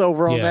ass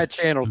over on that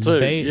channel too.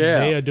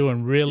 They are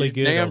doing really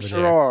good. Damn over sure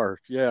there. Are.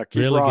 Yeah,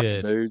 keep really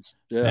rocking, good, dudes.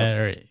 Yeah. All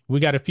right.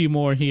 We got a few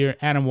more here.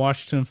 Adam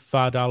Washington,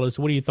 $5.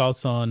 What are your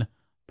thoughts on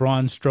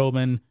Braun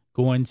Strowman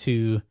going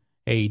to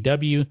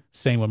AEW?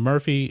 Same with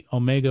Murphy.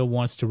 Omega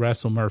wants to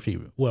wrestle Murphy.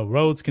 Well,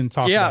 Rhodes can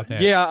talk about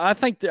that. Yeah, I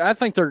think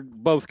they're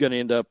both going to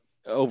end up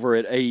over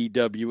at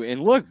AEW.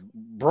 And look,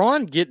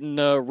 Braun getting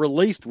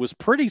released was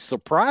pretty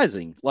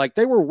surprising. Like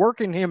they were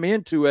working him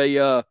into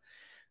a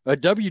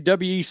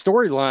WWE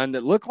storyline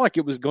that looked like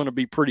it was going to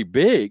be pretty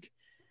big.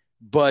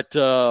 But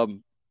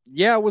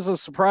yeah, it was a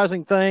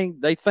surprising thing.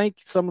 They think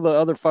some of the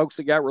other folks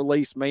that got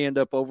released may end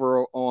up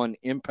over on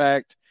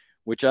Impact,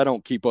 which I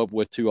don't keep up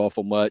with too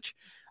awful much.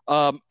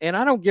 And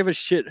I don't give a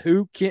shit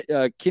who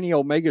Kenny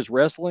Omega's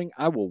wrestling.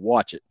 I will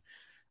watch it.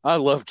 I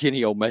love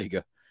Kenny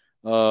Omega.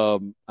 I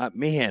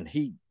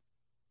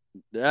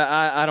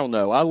don't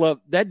know. I love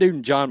that dude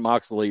and John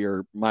Moxley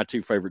are my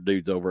two favorite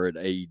dudes over at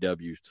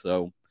AEW.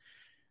 So,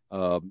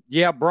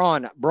 yeah,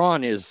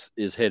 Braun is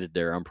headed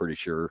there. I'm pretty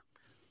sure.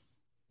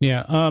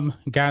 Yeah.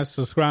 Guys,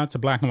 subscribe to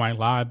Black and White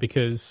Live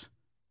because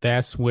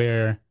that's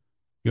where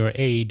your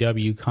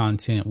AEW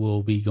content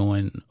will be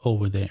going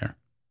over there.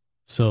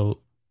 So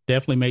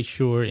definitely make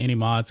sure any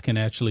mods can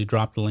actually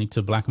drop the link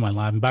to Black and White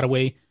Live. And by the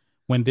way,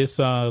 when this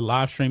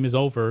live stream is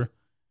over,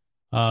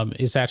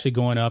 it's actually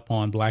going up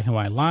on Black and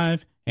White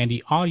Live, and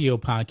the audio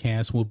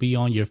podcast will be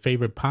on your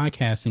favorite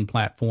podcasting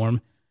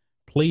platform.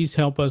 Please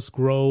help us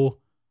grow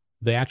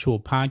the actual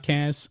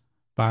podcast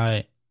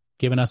by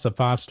giving us a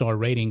 5-star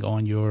rating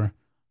on your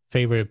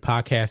favorite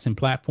podcasting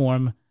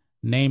platform,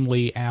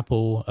 namely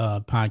Apple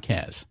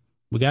Podcasts.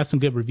 We got some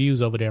good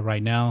reviews over there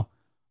right now.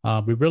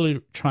 We're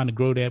really trying to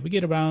grow that. We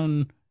get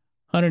around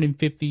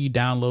 150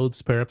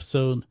 downloads per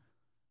episode.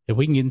 If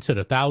we can get into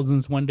the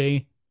thousands one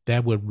day,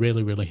 that would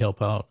really, really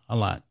help out a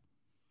lot.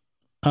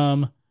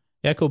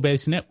 Echo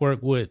Base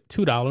Network with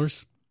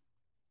 $2.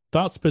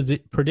 Thoughts,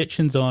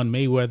 predictions on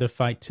Mayweather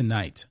fight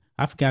tonight.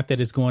 I forgot that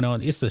it's going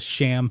on. It's a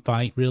sham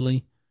fight,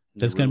 really.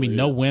 There's going to be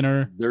no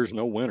winner. There's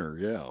no winner,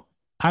 yeah.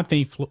 I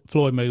think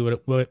Floyd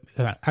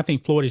Mayweather. I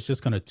think Floyd is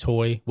just going to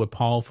toy with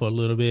Paul for a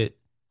little bit,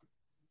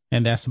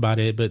 and that's about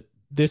it. But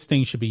this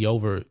thing should be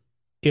over.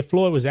 If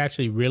Floyd was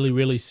actually really,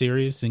 really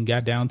serious and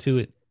got down to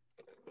it,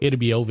 it'd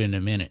be over in a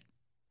minute.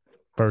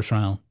 First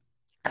round.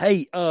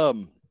 Hey,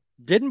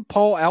 didn't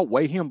Paul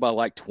outweigh him by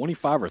like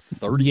 25 or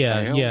 30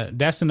 pounds? Yeah.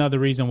 That's another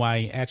reason why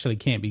he actually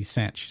can't be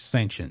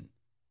sanctioned.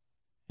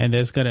 And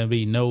there's going to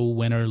be no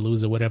winner,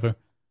 loser, whatever.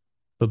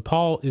 But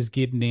Paul is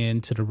getting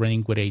into the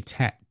ring with a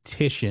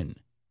tactician.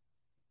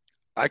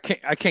 I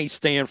can't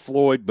stand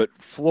Floyd, but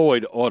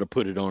Floyd ought to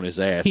put it on his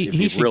ass if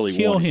he should really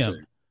kill wanted him.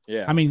 to.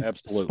 Yeah, I mean,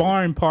 absolutely.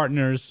 Sparring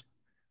partners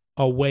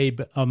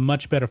are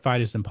much better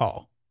fighters than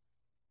Paul.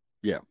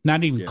 Yeah.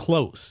 Not even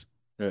close.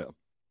 Yeah.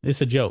 It's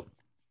a joke.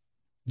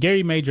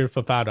 Gary Major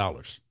for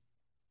 $5.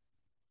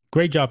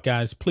 Great job,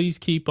 guys. Please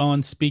keep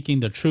on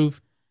speaking the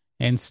truth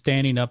and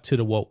standing up to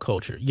the woke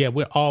culture. Yeah,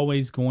 we're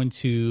always going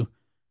to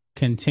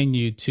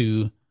continue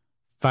to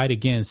fight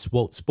against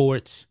woke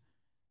sports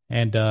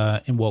and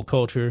woke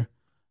culture.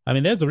 I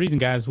mean, there's a reason,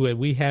 guys,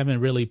 we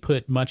haven't really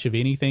put much of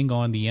anything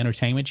on the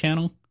entertainment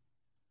channel.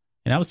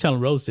 And I was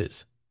telling Rose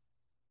this.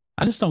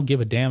 I just don't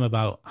give a damn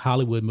about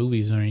Hollywood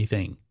movies or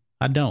anything.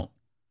 I don't.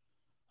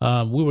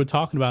 We were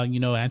talking about,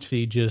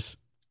 actually just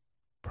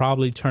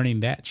probably turning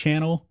that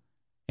channel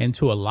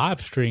into a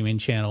live streaming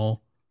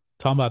channel,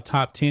 talking about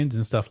top 10s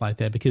and stuff like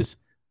that, because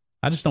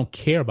I just don't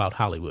care about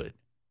Hollywood.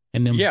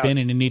 and them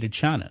bending the knee to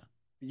China.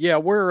 Yeah,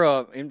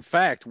 we're in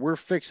fact, we're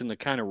fixing to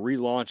kind of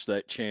relaunch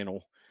that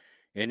channel,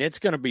 and it's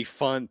going to be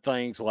fun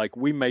things like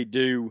we may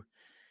do.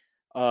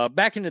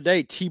 Back in the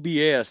day,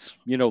 TBS,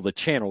 the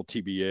channel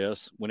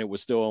TBS, when it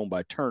was still owned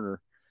by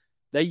Turner,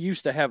 they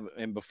used to have,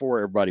 and before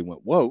everybody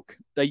went woke,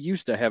 they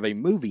used to have a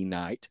movie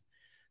night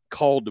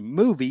called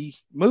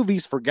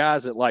Movies for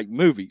Guys That Like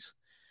Movies.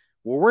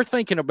 Well, we're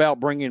thinking about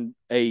bringing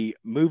a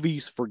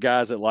Movies for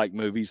Guys That Like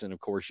Movies, and of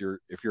course,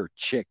 if you're a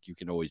chick, you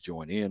can always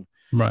join in.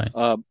 Right.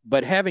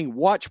 But having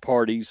watch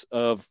parties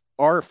of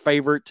our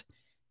favorite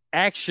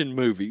action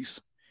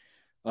movies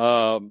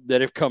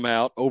that have come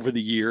out over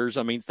the years.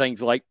 I mean,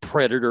 things like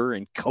Predator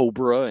and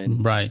Cobra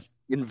and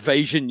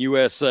Invasion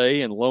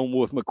USA and Lone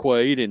Wolf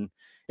McQuade. And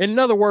in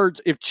other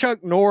words, if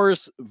Chuck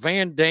Norris,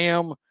 Van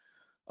Damme,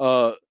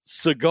 Seagal,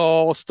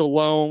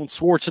 Stallone,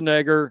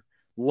 Schwarzenegger,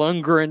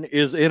 Lundgren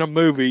is in a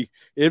movie,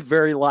 it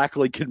very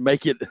likely could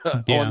make it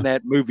on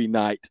that movie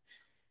night.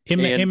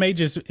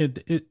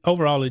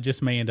 Overall, it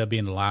just may end up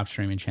being a live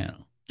streaming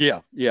channel.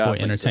 Yeah. For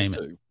entertainment.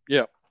 So too.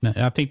 Yeah.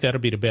 I think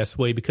that'll be the best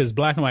way, because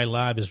Black and White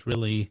Live is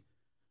really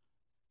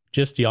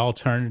just the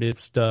alternative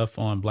stuff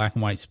on black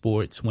and white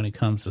sports when it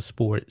comes to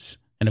sports.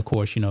 And of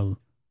course, the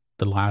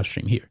live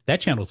stream here.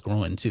 That channel's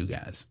growing too,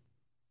 guys.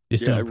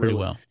 It's doing pretty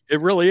well. It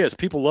really is.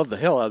 People love the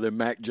hell out of their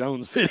Mac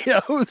Jones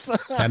videos.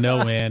 I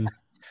know, man.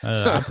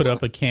 I put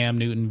up a Cam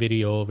Newton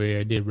video over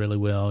there. It did really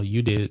well.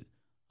 You did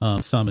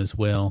some as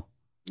well.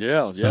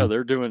 Yeah,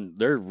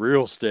 they're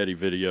real steady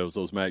videos,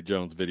 those Mac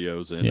Jones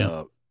videos.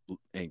 And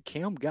and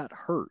Cam got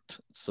hurt.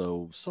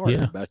 So sorry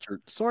about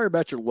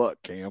your luck,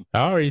 Cam.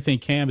 I already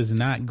think Cam is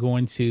not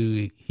going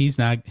to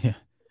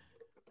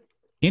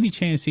any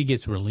chance he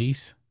gets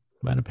released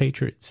by the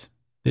Patriots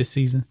this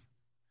season?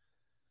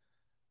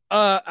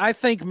 I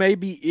think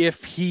maybe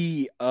if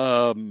he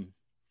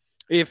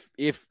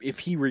if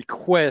he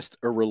requests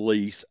a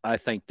release, I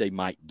think they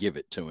might give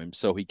it to him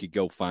so he could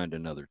go find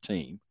another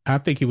team. I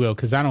think he will,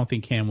 because I don't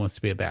think Cam wants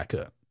to be a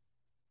backup.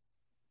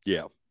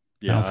 Yeah,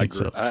 I agree.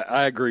 So.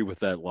 I agree with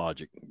that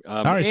logic.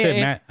 I already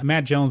said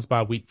Matt Jones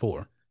by week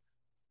 4.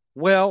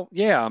 Well,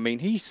 yeah, I mean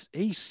he's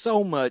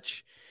so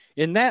much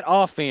in that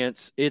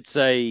offense. It's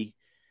a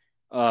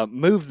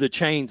move the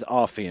chains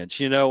offense.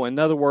 In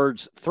other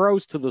words,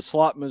 throws to the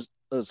slot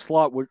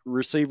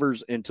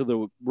receivers and to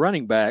the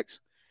running backs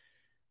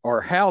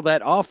are how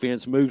that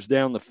offense moves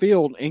down the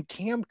field. And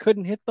Cam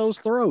couldn't hit those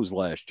throws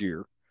last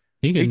year.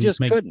 He just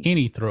make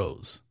any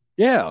throws.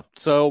 Yeah.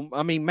 So,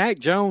 I mean, Mac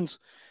Jones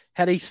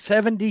had a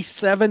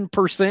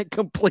 77%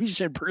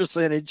 completion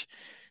percentage,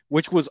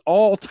 which was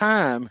all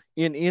time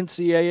in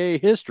NCAA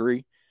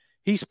history.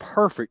 He's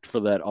perfect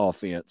for that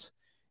offense.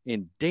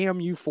 And damn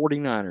you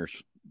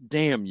 49ers.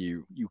 Damn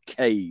you. You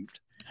caved.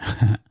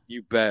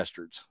 You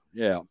bastards.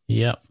 Yeah.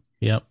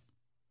 Yep.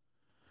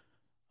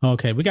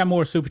 Okay, we got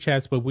more super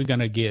chats, but we're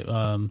gonna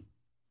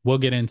we'll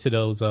get into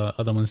those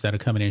other ones that are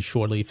coming in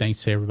shortly.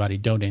 Thanks to everybody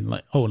donating.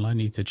 I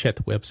need to check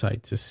the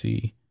website to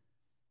see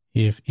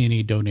if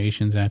any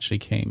donations actually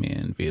came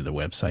in via the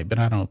website, but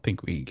I don't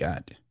think we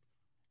got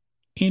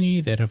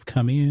any that have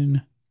come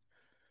in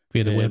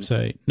via the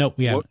website. Nope,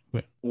 we haven't.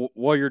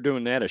 While you're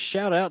doing that, a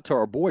shout out to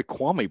our boy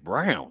Kwame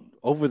Brown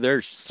over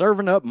there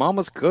serving up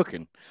mama's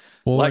cooking.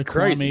 Boy, like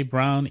crazy. Kwame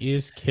Brown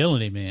is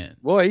killing it, man.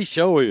 Boy, he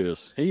sure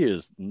is. He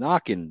is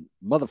knocking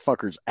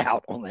motherfuckers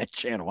out on that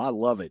channel. I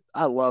love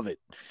it.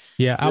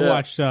 Yeah, I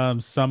watched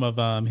some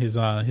of his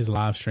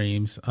live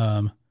streams.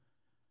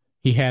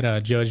 He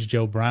had Judge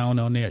Joe Brown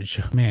on there.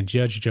 Man,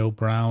 Judge Joe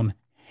Brown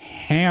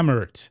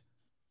hammered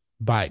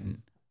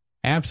Biden.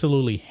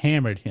 Absolutely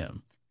hammered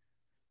him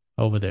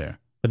over there.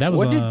 But that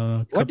was a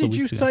couple what did of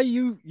weeks you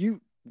ago. say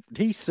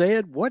he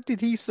said? What did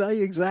he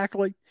say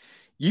exactly?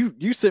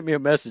 You sent me a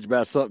message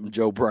about something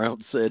Joe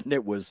Brown said, and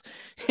it was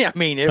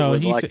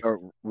was like a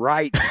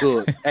right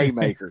hook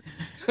haymaker.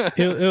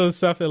 it was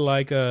something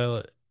like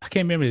I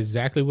can't remember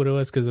exactly what it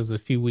was because it was a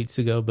few weeks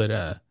ago,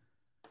 but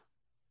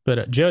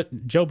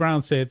Joe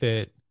Brown said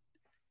that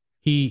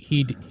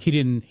he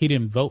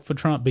didn't vote for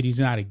Trump, but he's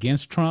not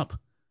against Trump.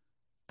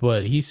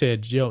 But he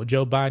said Joe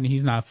Biden,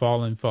 he's not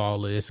falling for all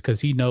this because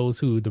he knows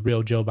who the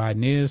real Joe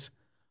Biden is,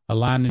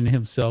 aligning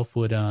himself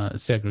with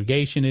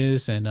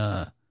segregationists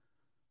and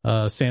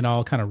saying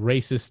all kind of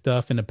racist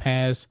stuff in the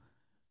past.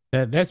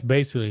 That's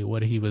basically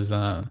what he was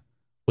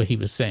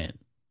saying.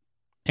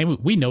 And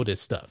we know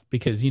this stuff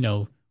because, we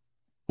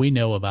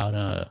know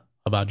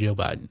about Joe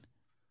Biden.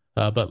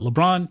 But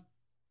LeBron,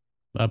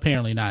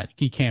 apparently not.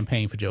 He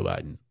campaigned for Joe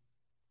Biden.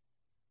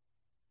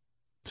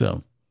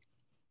 So,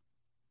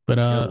 but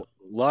a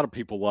lot of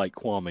people like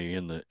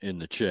Kwame in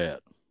the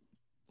chat.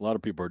 A lot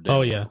of people are down.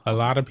 Oh yeah, a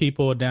lot of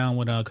people are down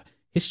with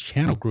his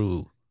channel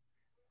grew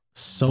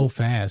so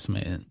fast,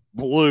 man.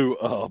 Blew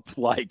up.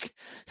 Like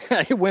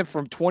it went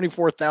from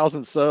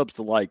 24,000 subs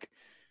to like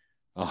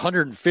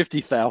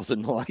 150,000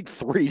 in like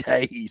 3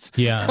 days.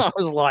 Yeah. I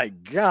was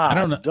like, God,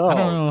 I don't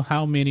know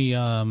how many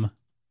I'm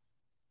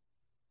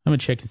gonna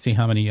check and see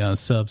how many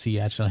subs he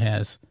actually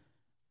has.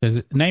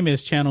 The name of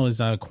his channel is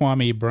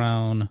Kwame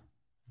Brown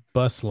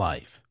Bus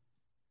Life.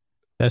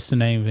 That's the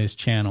name of his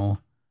channel.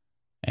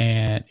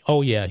 And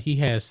he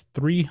has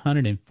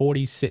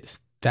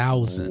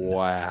 346,000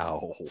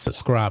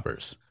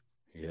 subscribers.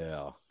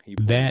 Yeah.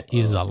 That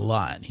is a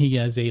lot. He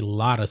has a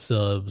lot of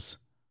subs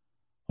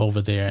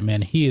over there.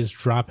 Man, he is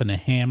dropping a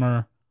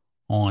hammer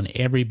on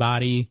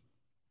everybody.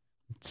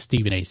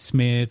 Stephen A.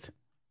 Smith,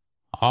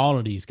 all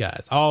of these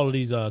guys, all of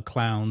these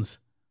clowns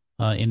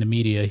in the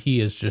media. He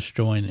is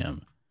destroying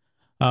them.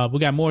 We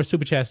got more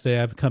super chats that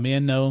have come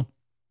in, though.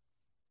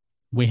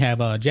 We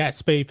have Jack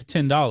Spade for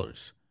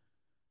 $10.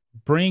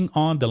 Bring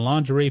on the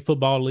Lingerie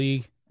Football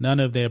League. None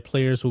of their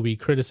players will be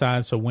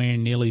criticized for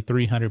wearing nearly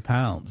 300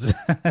 pounds.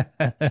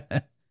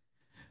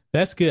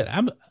 That's good.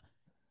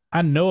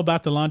 I know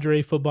about the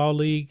Lingerie Football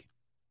League.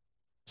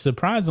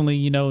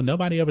 Surprisingly,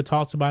 nobody ever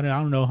talks about it. I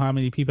don't know how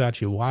many people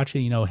actually watch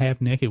it, half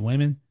naked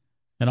women,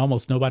 and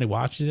almost nobody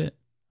watches it.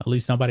 At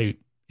least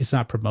it's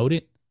not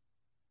promoted.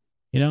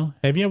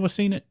 Have you ever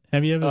seen it?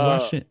 Have you ever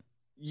watched it?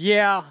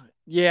 Yeah.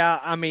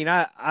 I mean,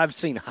 I've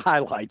seen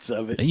highlights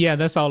of it. Yeah,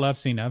 that's all I've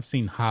seen. I've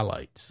seen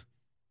highlights.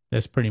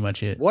 That's pretty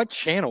much it. What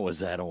channel is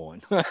that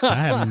on? I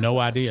have no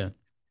idea.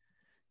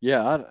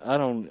 Yeah, I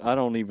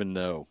don't even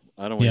know.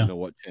 I don't even know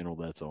what channel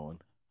that's on.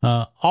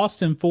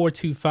 Austin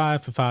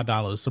 425 for $5.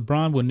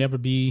 LeBron will never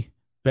be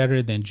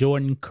better than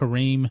Jordan,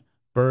 Kareem,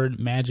 Bird,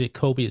 Magic,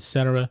 Kobe,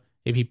 etc.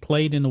 If he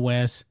played in the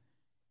West,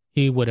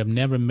 he would have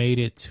never made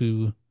it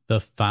to the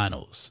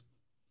finals.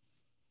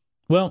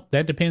 Well,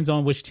 that depends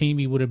on which team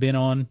he would have been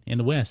on in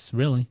the West,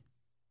 really.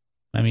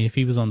 I mean, if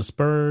he was on the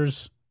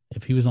Spurs,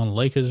 if he was on the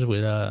Lakers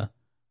with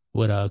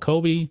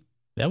Kobe,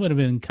 that would have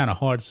been kind of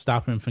hard to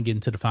stop him from getting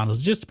to the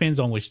finals. It just depends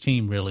on which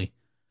team, really.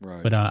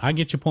 Right. But I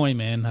get your point,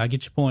 man. I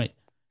get your point.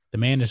 The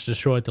man has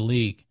destroyed the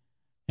league,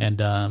 and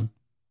the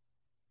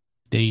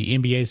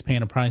NBA is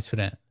paying a price for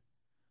that.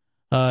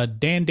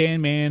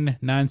 Dan Man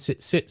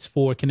 966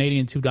 for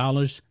Canadian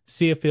 $2.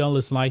 CFL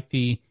is like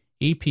the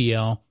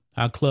EPL.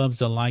 Our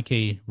clubs are like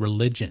a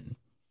religion.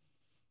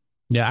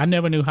 Yeah, I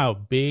never knew how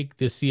big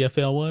the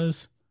CFL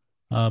was,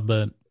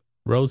 but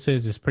Rose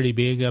says it's pretty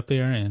big up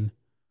there, and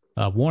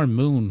Warren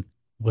Moon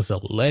was a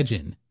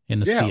legend in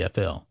the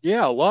CFL.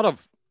 Yeah, a lot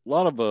of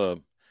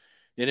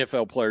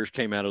NFL players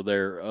came out of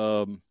there.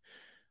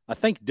 I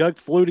think Doug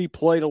Flutie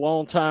played a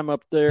long time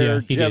up there.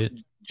 Yeah, he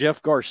did.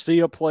 Jeff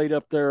Garcia played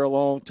up there a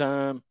long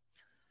time.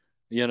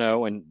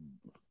 And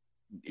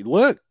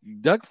look,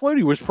 Doug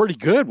Flutie was pretty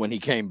good when he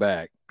came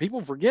back.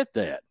 People forget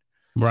that.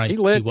 Right. He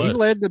led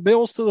the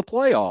Bills to the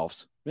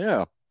playoffs.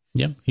 Yeah.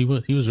 Yeah, he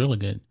was really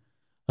good.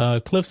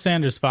 Cliff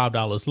Sanders,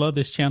 $5. Love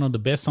this channel. The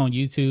best on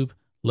YouTube.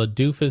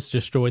 LaDoofus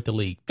destroyed the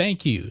league.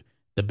 Thank you.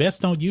 The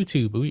best on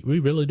YouTube. We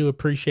really do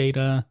appreciate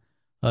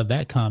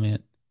that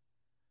comment.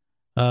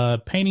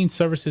 Painting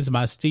services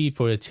by Steve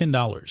for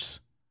 $10.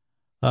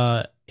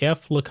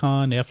 F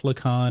Lacon.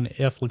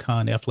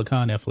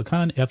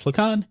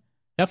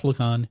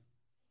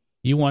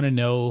 You want to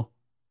know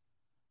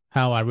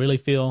how I really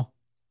feel?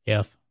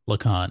 F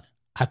Lacon.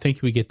 I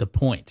think we get the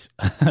points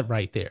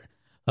right there.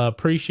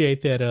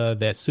 Appreciate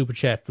that super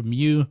chat from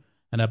you.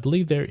 And I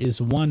believe there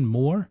is one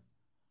more.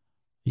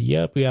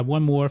 Yep, we have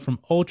one more from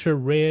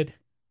Ultraman,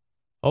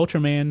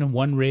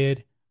 1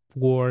 red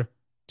for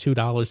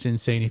 $2.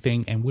 Didn't say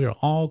anything. And we're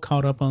all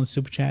caught up on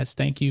super chats.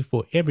 Thank you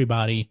for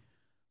everybody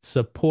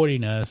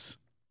supporting us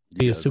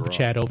via super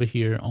chat over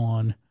here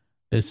on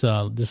this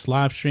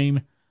live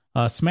stream.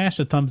 Smash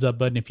the thumbs up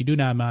button if you do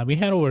not mind. We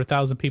had over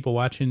 1,000 people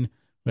watching.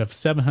 We have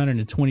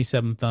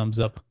 727 thumbs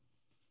up.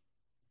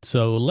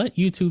 So let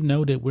YouTube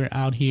know that we're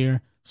out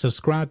here.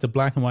 Subscribe to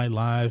Black and White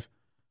Live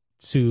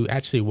to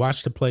actually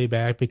watch the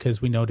playback,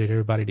 because we know that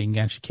everybody didn't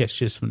actually catch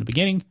this from the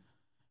beginning.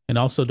 And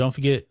also don't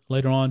forget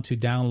later on to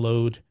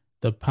download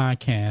the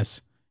podcast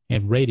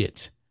and rate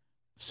it,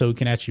 so it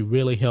can actually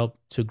really help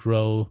to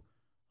grow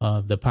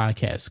the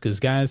podcast. Because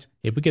guys,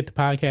 if we get the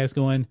podcast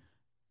going,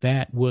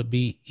 that would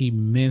be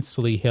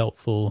immensely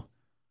helpful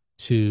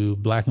to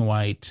Black and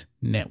White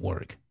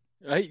Network.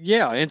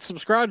 And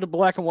subscribe to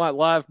Black and White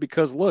Live,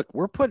 because look,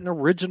 we're putting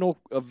original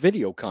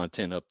video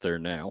content up there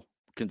now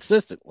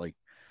consistently.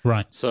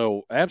 Right.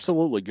 So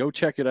absolutely go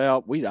check it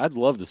out. I'd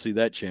love to see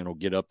that channel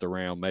get up to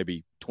around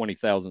maybe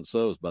 20,000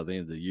 subs by the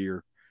end of the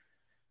year.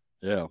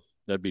 Yeah,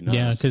 that'd be nice.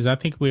 Yeah, because I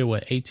think we're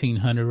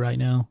 1,800 right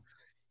now.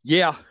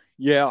 Yeah.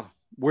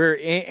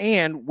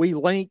 We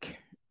link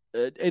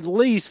at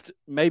least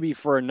maybe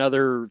for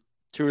another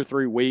 2 or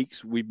 3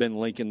 weeks. We've been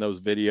linking those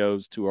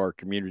videos to our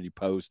community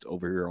post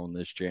over here on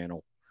this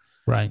channel.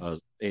 Right.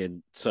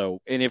 And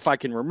if I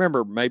can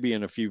remember, maybe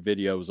in a few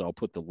videos, I'll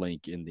put the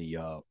link in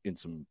in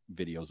some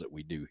videos that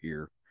we do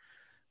here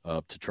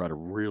to try to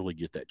really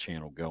get that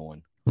channel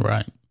going.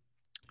 Right.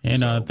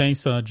 And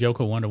thanks,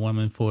 Joker Wonder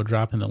Woman, for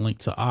dropping the link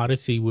to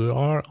Odyssey. We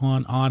are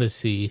on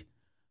Odyssey.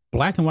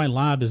 Black and White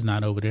Live is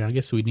not over there. I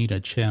guess we need a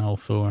channel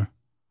for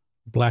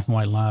Black and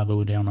White Live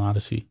over there on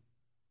Odyssey.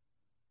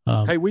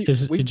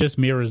 It just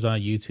mirrors on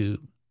YouTube.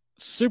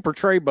 Super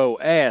Trebo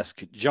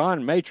asked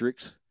John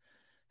Matrix,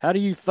 how do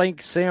you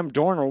think Sam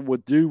Darnold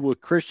would do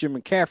with Christian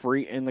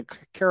McCaffrey and the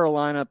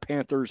Carolina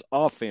Panthers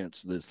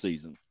offense this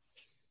season?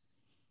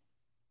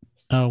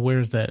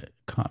 Where's that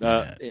comment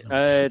at?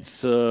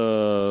 It's it's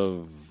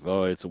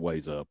a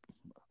ways up.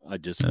 I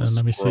just was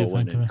let me see if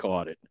I scrolling and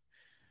caught it.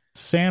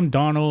 Sam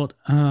Darnold.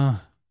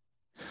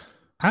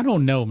 I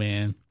don't know,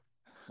 man.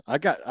 I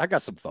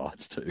got some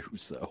thoughts too.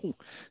 So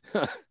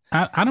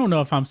I don't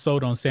know if I'm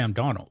sold on Sam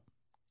Darnold.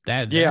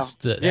 That's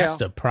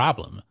the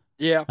problem.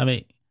 Yeah. I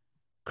mean,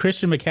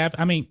 Christian McCaffrey.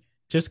 I mean,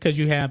 just because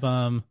you have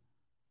a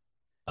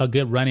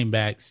good running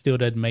back still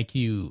doesn't make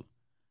you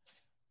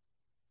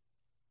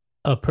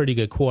a pretty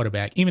good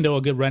quarterback. Even though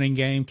a good running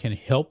game can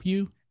help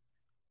you,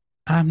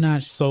 I'm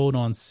not sold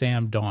on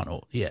Sam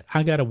Darnold yet.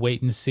 I got to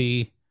wait and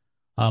see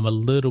a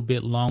little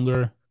bit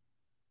longer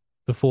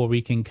before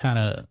we can kind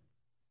of,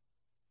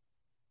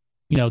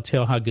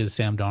 tell how good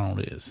Sam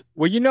Darnold is.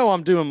 Well,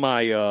 I'm doing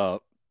my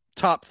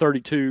top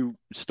 32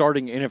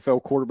 starting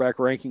NFL quarterback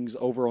rankings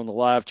over on the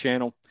live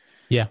channel.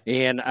 Yeah.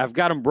 And I've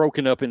got them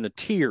broken up into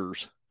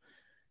tiers.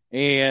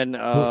 And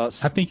I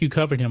think you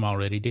covered him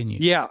already, didn't you?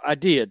 Yeah, I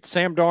did.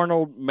 Sam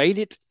Darnold made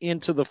it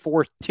into the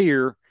 4th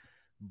tier,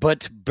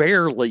 but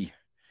barely.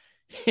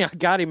 I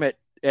got him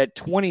at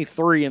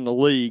 23 in the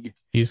league.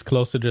 He's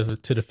closer to the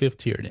 5th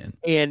tier then.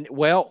 And,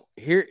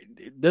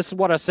 this is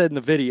what I said in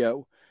the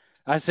video.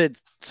 I said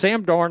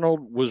Sam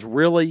Darnold was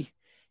really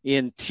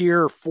in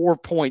tier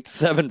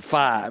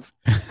 4.75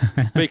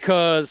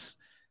 because,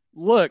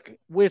 look,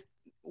 with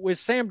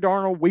Sam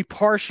Darnold, we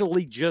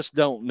partially just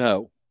don't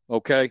know,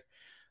 okay?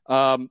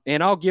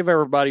 And I'll give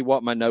everybody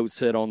what my notes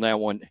said on that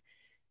one.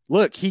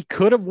 Look, he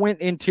could have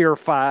went in tier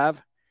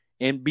 5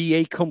 and be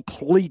a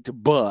complete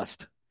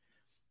bust,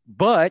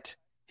 but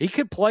he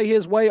could play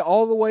his way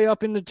all the way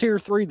up into tier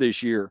 3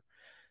 this year.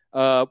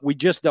 We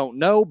just don't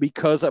know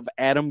because of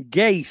Adam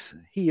Gase.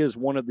 He is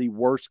one of the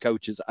worst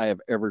coaches I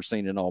have ever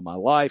seen in all my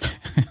life.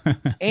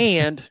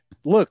 And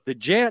look, the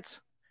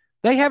Jets,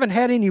 they haven't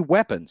had any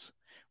weapons.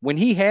 When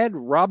he had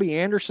Robbie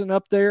Anderson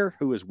up there,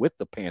 who is with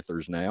the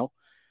Panthers now,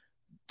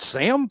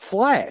 Sam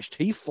flashed.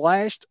 He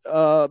flashed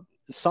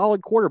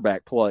solid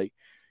quarterback play.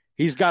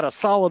 He's got a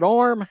solid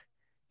arm.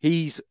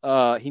 He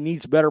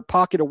needs better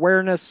pocket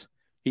awareness.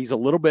 He's a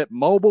little bit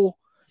mobile.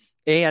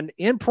 And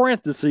in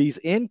parentheses,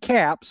 in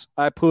caps,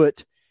 I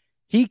put,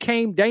 he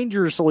came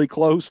dangerously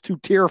close to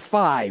tier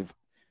 5.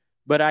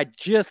 But I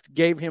just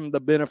gave him the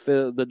benefit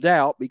of the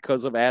doubt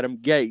because of Adam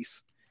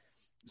Gase.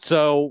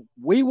 So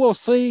we will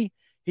see.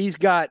 He's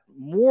got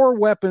more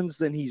weapons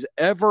than he's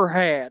ever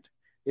had.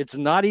 It's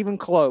not even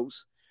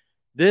close.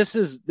 This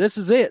is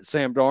it,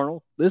 Sam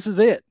Darnold. This is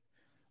it.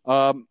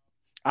 I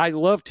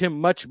loved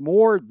him much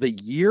more the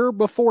year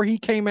before he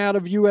came out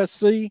of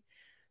USC.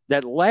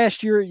 That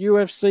last year at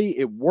UFC,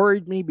 it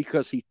worried me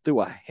because he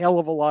threw a hell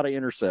of a lot of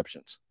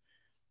interceptions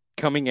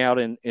coming out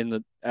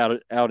into the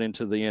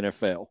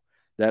NFL.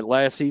 That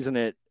last season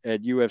at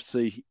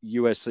USC,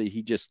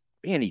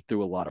 he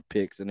threw a lot of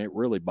picks, and it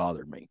really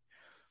bothered me.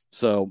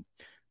 So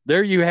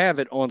there you have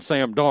it on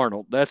Sam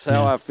Darnold. That's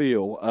how I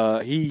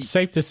feel.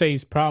 Safe to say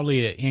he's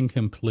probably an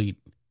incomplete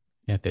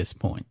at this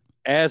point.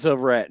 As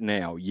of right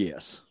now,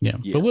 yes. Yeah,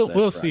 yes, but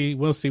we'll see.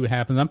 We'll see what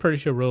happens. I'm pretty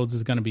sure Rhodes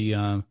is going to be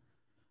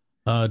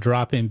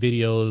dropping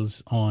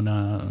videos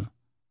on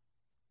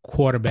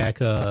quarterback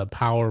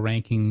power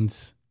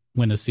rankings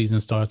when the season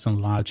starts on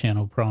the live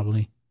channel,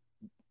 probably.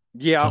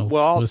 Yeah, so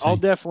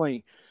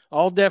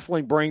I'll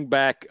definitely bring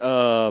back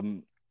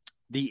the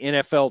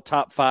NFL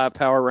top 5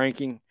 power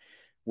ranking,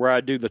 where I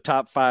do the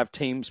top 5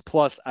 teams,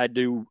 plus I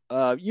do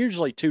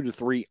usually 2 to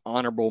 3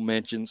 honorable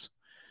mentions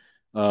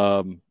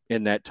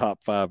in that top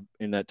 5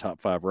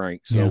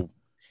 rank. So,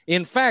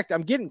 in fact,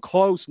 I'm getting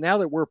close now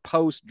that we're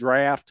post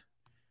draft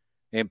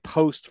and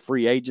post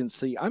free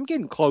agency. I'm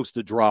getting close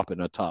to dropping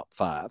a top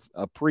 5,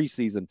 a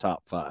preseason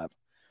top 5.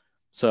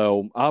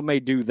 So I may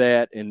do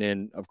that, and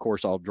then of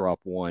course I'll drop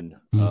one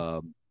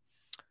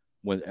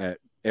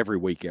every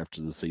week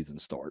after the season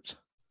starts.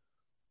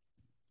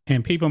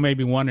 And people may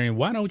be wondering,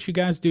 why don't you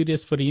guys do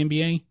this for the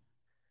NBA?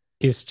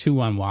 It's too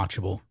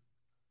unwatchable.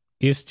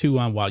 It's too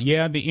unwatchable.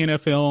 Yeah, the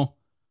NFL,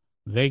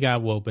 they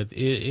got woke, but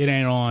it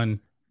ain't on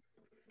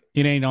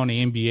the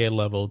NBA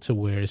level to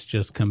where it's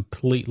just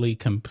completely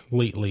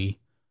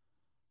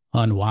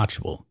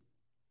unwatchable.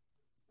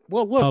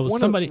 Well,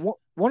 look,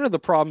 one of the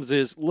problems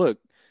is, look,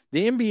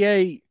 the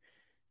NBA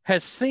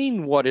has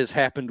seen what has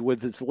happened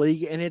with its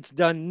league, and it's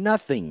done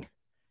nothing.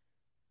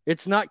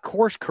 It's not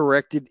course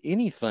corrected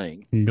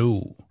anything.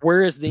 No.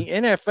 Whereas the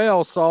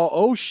NFL saw,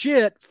 oh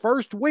shit,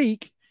 first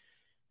week,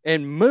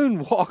 and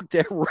moonwalked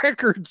at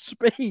record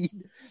speed.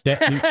 You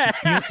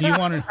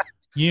want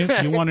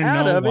to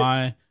know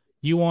why?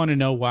 You want to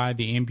know why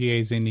the NBA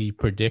is in the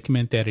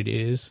predicament that it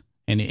is,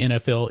 and the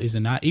NFL is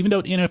not? Even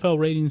though the NFL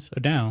ratings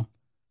are down,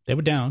 they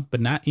were down,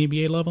 but not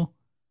NBA level.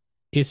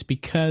 It's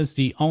because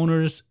the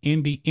owners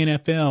in the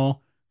NFL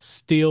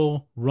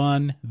still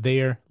run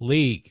their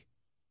league.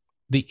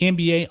 The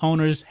NBA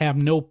owners have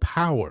no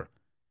power.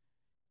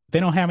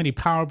 They don't have any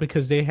power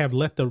because they have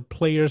let the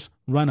players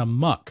run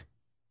amok.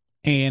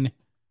 And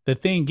the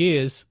thing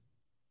is,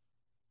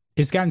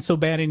 it's gotten so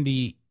bad in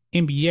the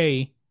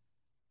NBA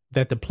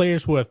that the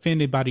players were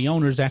offended by the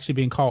owners actually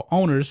being called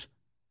owners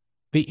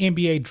the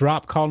NBA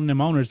dropped calling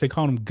them owners. They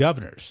call them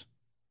governors.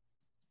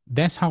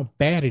 That's how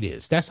bad it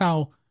is. That's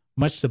how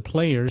much the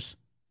players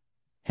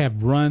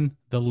have run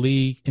the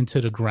league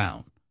into the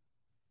ground,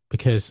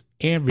 because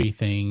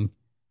everything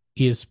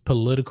is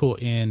political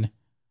in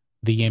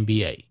the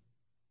NBA.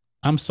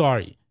 I'm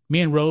sorry.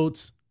 Me and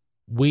Rhodes,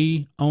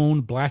 we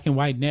own Black and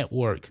White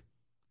Network.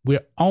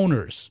 We're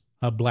owners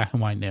of Black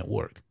and White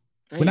Network.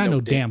 We're not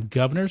no damn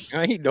governors.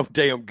 I ain't no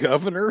damn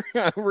governor.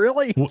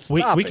 Really?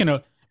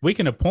 We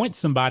can appoint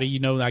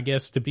somebody, I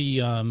guess, to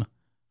be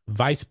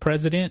vice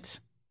president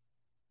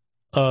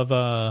of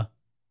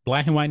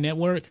Black and White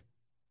Network.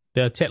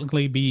 They'll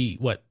technically be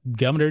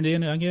governor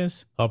then, I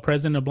guess, or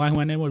president of Black and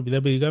White Network. They'll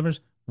be the governors.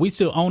 We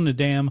still own the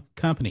damn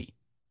company.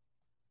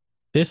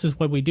 This is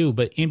what we do.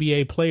 But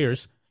NBA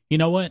players, you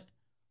know what?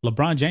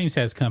 LeBron James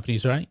has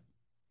companies, right?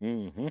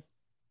 Mm-hmm.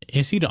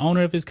 Is he the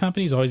owner of his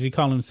companies, or is he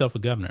calling himself a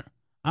governor?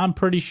 I'm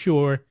pretty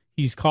sure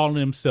he's calling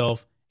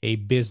himself a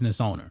business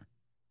owner.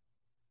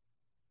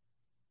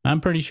 I'm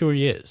pretty sure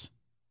he is.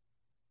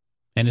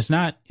 And it's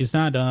not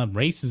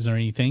racist or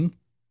anything.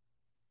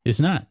 It's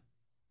not.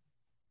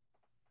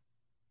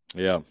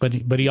 Yeah.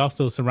 But he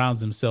also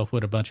surrounds himself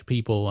with a bunch of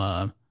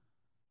people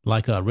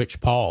like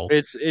Rich Paul.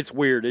 It's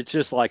weird. It's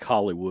just like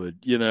Hollywood.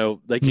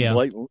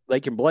 They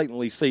can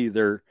blatantly see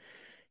they're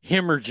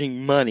hemorrhaging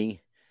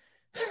money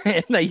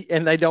and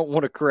they don't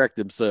want to correct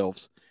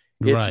themselves.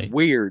 It's right.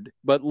 Weird.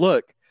 But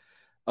look,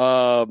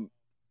 when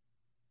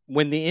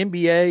the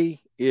NBA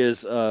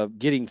is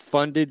getting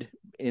funded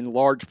in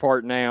large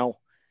part now,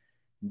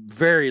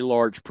 very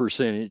large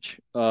percentage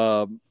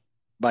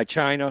by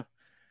China,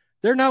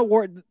 they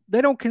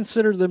don't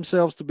consider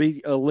themselves to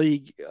be a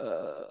league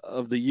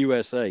of the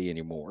USA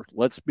anymore.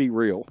 Let's be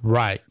real.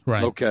 Right.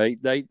 Okay,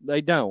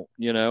 they don't.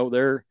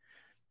 They're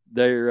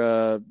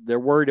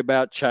worried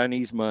about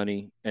Chinese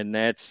money, and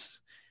that's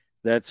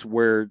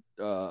where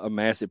a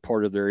massive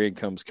part of their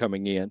income's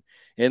coming in.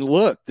 And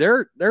look,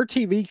 their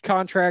TV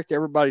contract,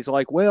 everybody's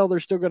like, well, they're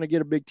still going to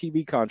get a big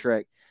TV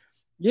contract.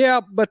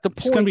 Yeah, but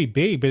it's going to be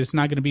big, but it's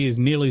not going to be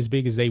nearly as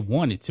big as they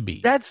want it to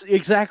be. That's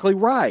exactly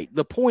right.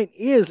 The point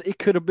is, it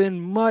could have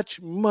been much,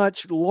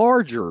 much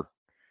larger.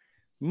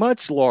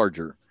 Much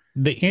larger.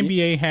 The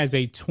NBA has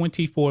a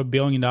 $24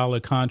 billion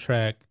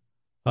contract,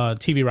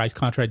 TV rights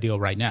contract deal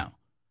right now.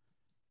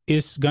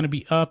 It's going to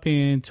be up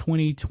in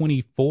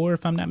 2024,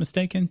 if I'm not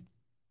mistaken.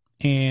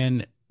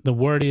 And the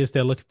word is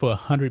they're looking for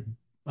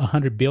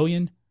 100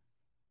 billion.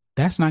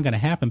 That's not going to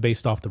happen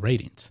based off the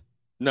ratings.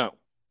 No.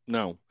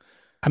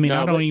 I mean,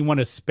 I don't even want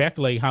to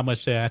speculate how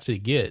much they actually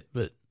get,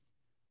 but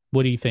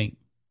what do you think?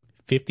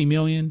 50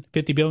 billion,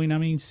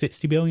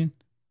 60 billion?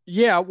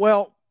 Yeah,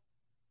 well,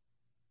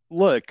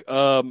 look,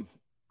 one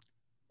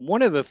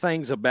of the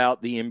things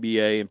about the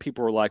NBA, and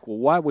people are like, well,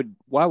 why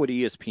would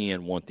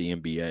ESPN want the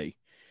NBA?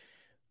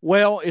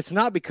 Well, it's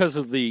not because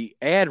of the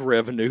ad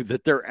revenue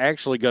that they're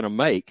actually going to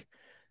make.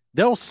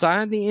 They'll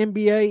sign the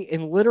NBA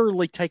and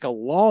literally take a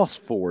loss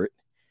for it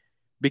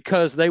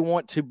because they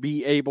want to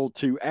be able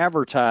to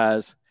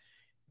advertise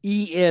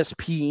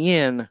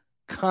ESPN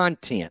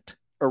content,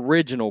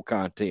 original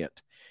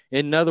content.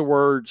 In other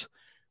words,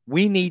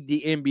 we need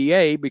the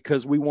NBA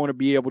because we want to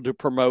be able to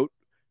promote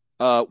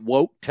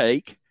Woke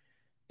Take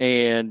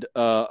and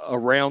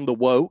Around the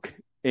Woke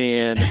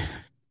and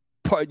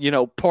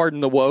Pardon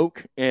the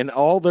Woke and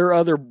all their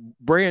other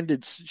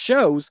branded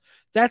shows.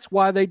 That's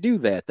why they do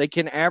that. They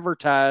can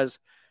advertise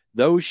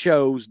those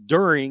shows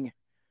during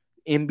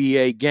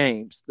NBA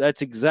games.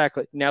 That's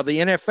exactly. Now the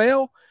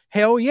NFL,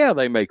 hell yeah,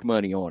 they make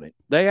money on it.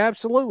 They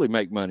absolutely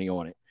make money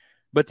on it.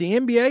 But the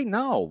NBA,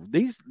 no.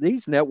 These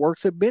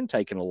networks have been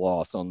taking a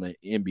loss on the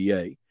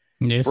NBA.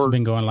 It's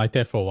been going like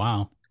that for a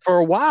while.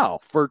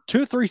 For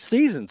 2-3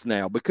 seasons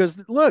now.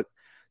 Because look,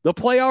 the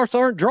playoffs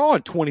aren't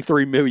drawing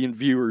 23 million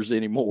viewers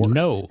anymore.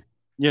 No.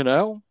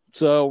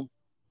 So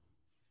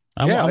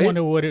I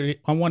wonder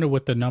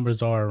what the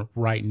numbers are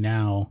right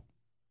now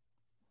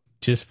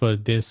just for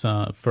this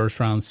first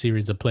round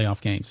series of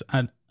playoff games.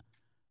 I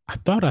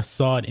thought I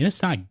saw it, and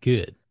it's not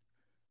good.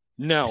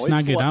 No, it's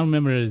not good. I don't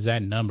remember the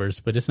exact numbers,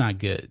 but it's not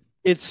good.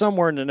 It's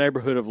somewhere in the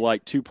neighborhood of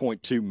like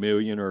 2.2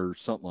 million or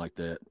something like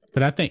that.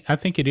 But I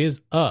think it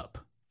is up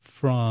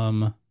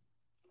from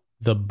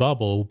the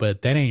bubble,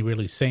 but that ain't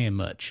really saying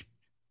much.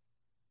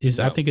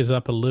 I think it's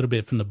up a little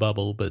bit from the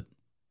bubble, but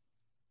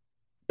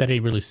that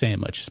ain't really saying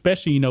much.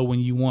 Especially, when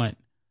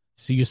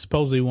you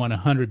supposedly want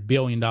 $100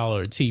 billion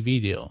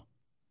TV deal.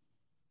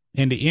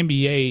 And the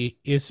NBA,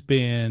 it's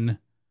been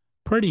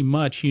pretty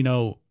much,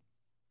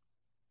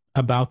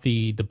 about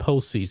the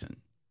postseason.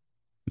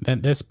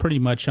 That's pretty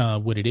much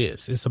what it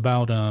is. It's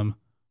about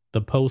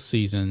the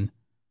postseason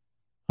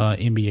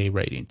NBA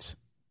ratings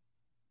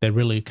that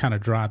really kind of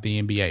drive the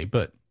NBA.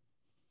 But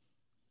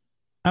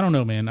I don't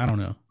know, man. I don't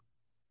know.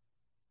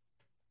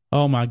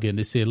 Oh my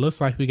goodness! It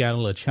looks like we got a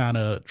little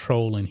China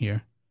troll in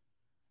here.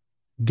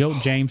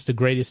 Goat James, the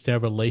greatest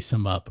ever, lace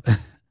him up.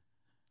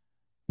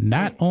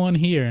 Not on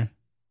here.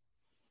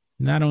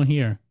 Not on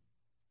here.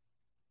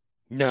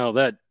 No,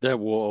 that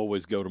will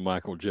always go to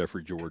Michael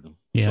Jeffrey Jordan.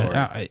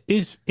 Yeah,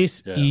 it's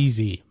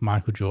easy,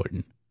 Michael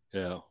Jordan.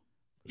 Yeah,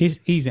 it's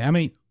easy. I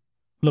mean,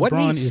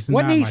 LeBron is not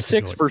Wasn't he Michael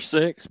 6 Jordan. for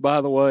 6?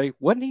 By the way,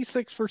 wasn't he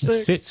 6 for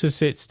 6? 6 for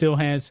 6 still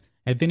has,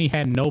 and then he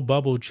had no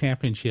bubble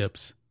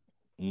championships.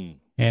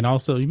 And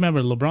also, you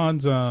remember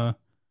LeBron's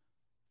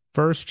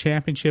first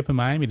championship in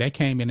Miami, that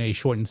came in a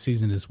shortened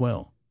season as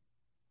well.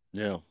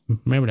 Yeah,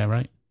 remember that,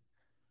 right?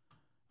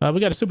 We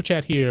got a super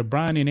chat here.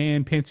 Brian and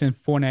Ann Penson,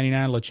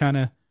 $4.99.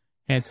 LaChana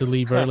had to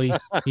leave early.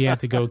 He had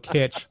to go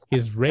catch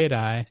his red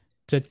eye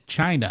to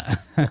China.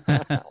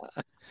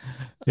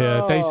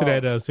 Thanks for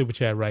that super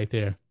chat right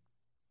there.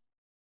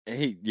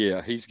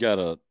 He's got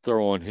to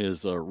throw on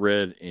his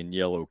red and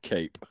yellow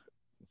cape,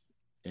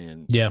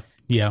 and he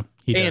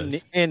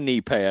does, and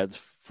knee pads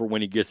for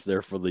when he gets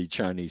there for the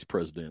Chinese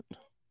president.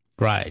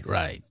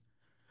 Right.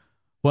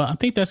 Well, I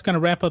think that's going to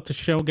wrap up the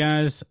show,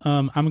 guys.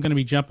 I'm going to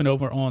be jumping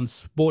over on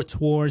Sports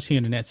Wars here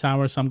in the next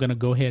hour, so I'm going to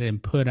go ahead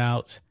and put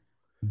out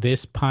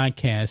this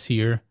podcast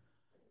here.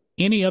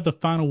 Any other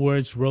final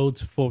words,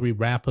 Rhodes, before we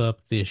wrap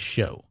up this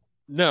show?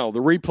 No, the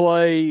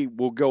replay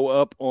will go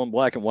up on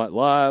Black and White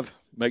Live.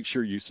 Make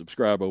sure you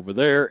subscribe over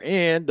there.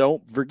 And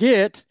don't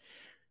forget,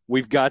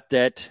 we've got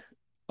that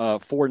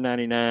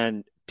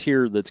 $4.99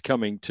 tier that's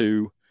coming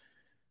to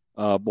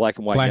Black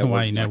and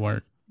White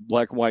Network.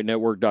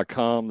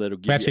 blackandwhitenetwork.com. That'll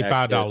give actually you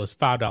 $5.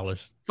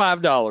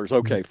 $5.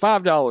 Okay,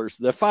 $5.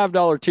 The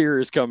 $5 tier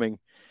is coming.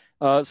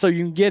 So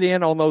you can get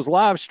in on those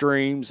live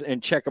streams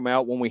and check them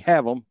out when we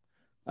have them.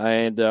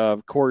 And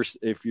of course,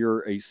 if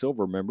you're a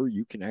silver member,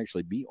 you can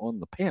actually be on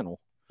the panel.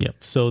 Yep.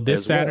 So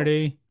this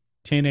Saturday,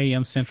 10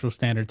 a.m. Central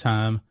Standard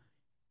Time,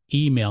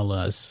 email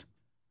us.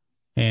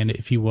 And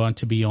if you want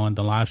to be on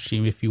the live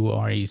stream, if you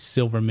are a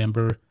silver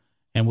member,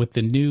 and with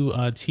the new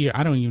tier,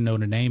 I don't even know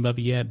the name of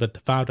it yet, but the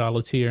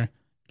 $5 tier,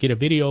 get a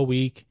video a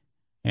week,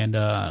 and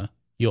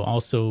you'll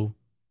also,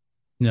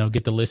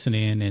 get to listen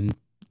in and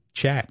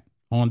chat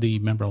on the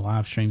member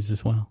live streams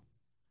as well.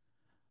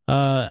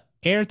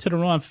 Air to the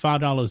Run,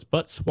 $5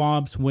 butt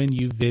swabs when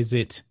you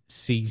visit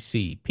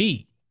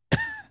CCP.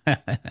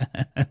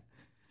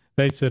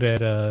 Thanks for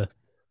that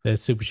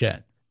super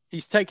chat.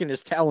 He's taking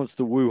his talents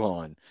to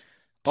Wuhan.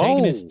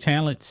 His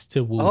talents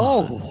to Wuhan.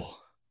 Oh,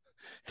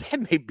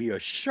 that may be a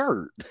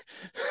shirt.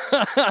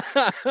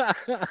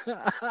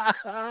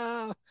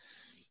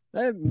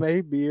 That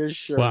may be a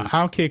shirt. Well,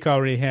 Outkick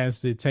already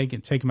has the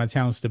taking my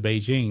talents to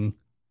Beijing.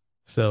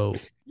 So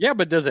yeah,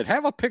 but does it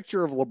have a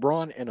picture of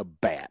LeBron and a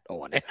bat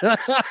on it?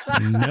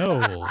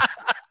 No.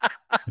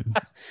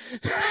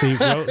 See,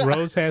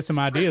 Rose has some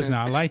ideas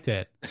now. I like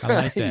that.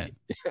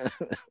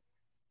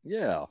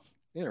 Yeah,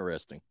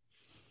 interesting.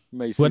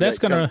 May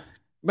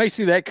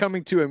see that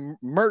coming to a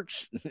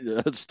merch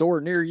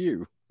store near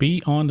you.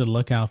 Be on the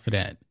lookout for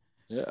that.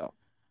 Yeah.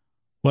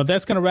 Well,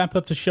 that's going to wrap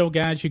up the show,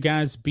 guys. You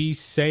guys be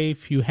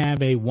safe. You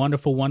have a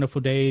wonderful,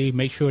 wonderful day.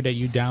 Make sure that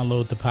you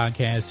download the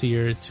podcast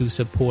here to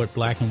support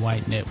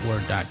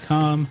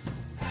blackandwhitenetwork.com.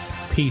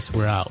 Peace.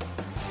 We're out.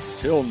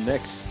 Till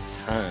next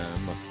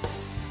time.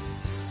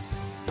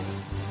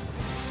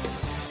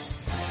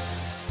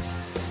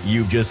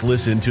 You've just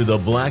listened to the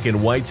Black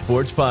and White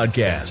Sports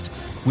Podcast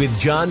with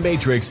John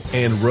Matrix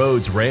and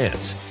Rhodes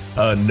Rants,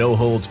 a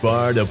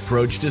no-holds-barred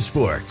approach to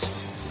sports.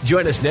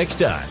 Join us next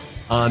time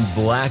on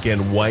Black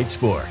and White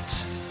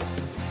Sports.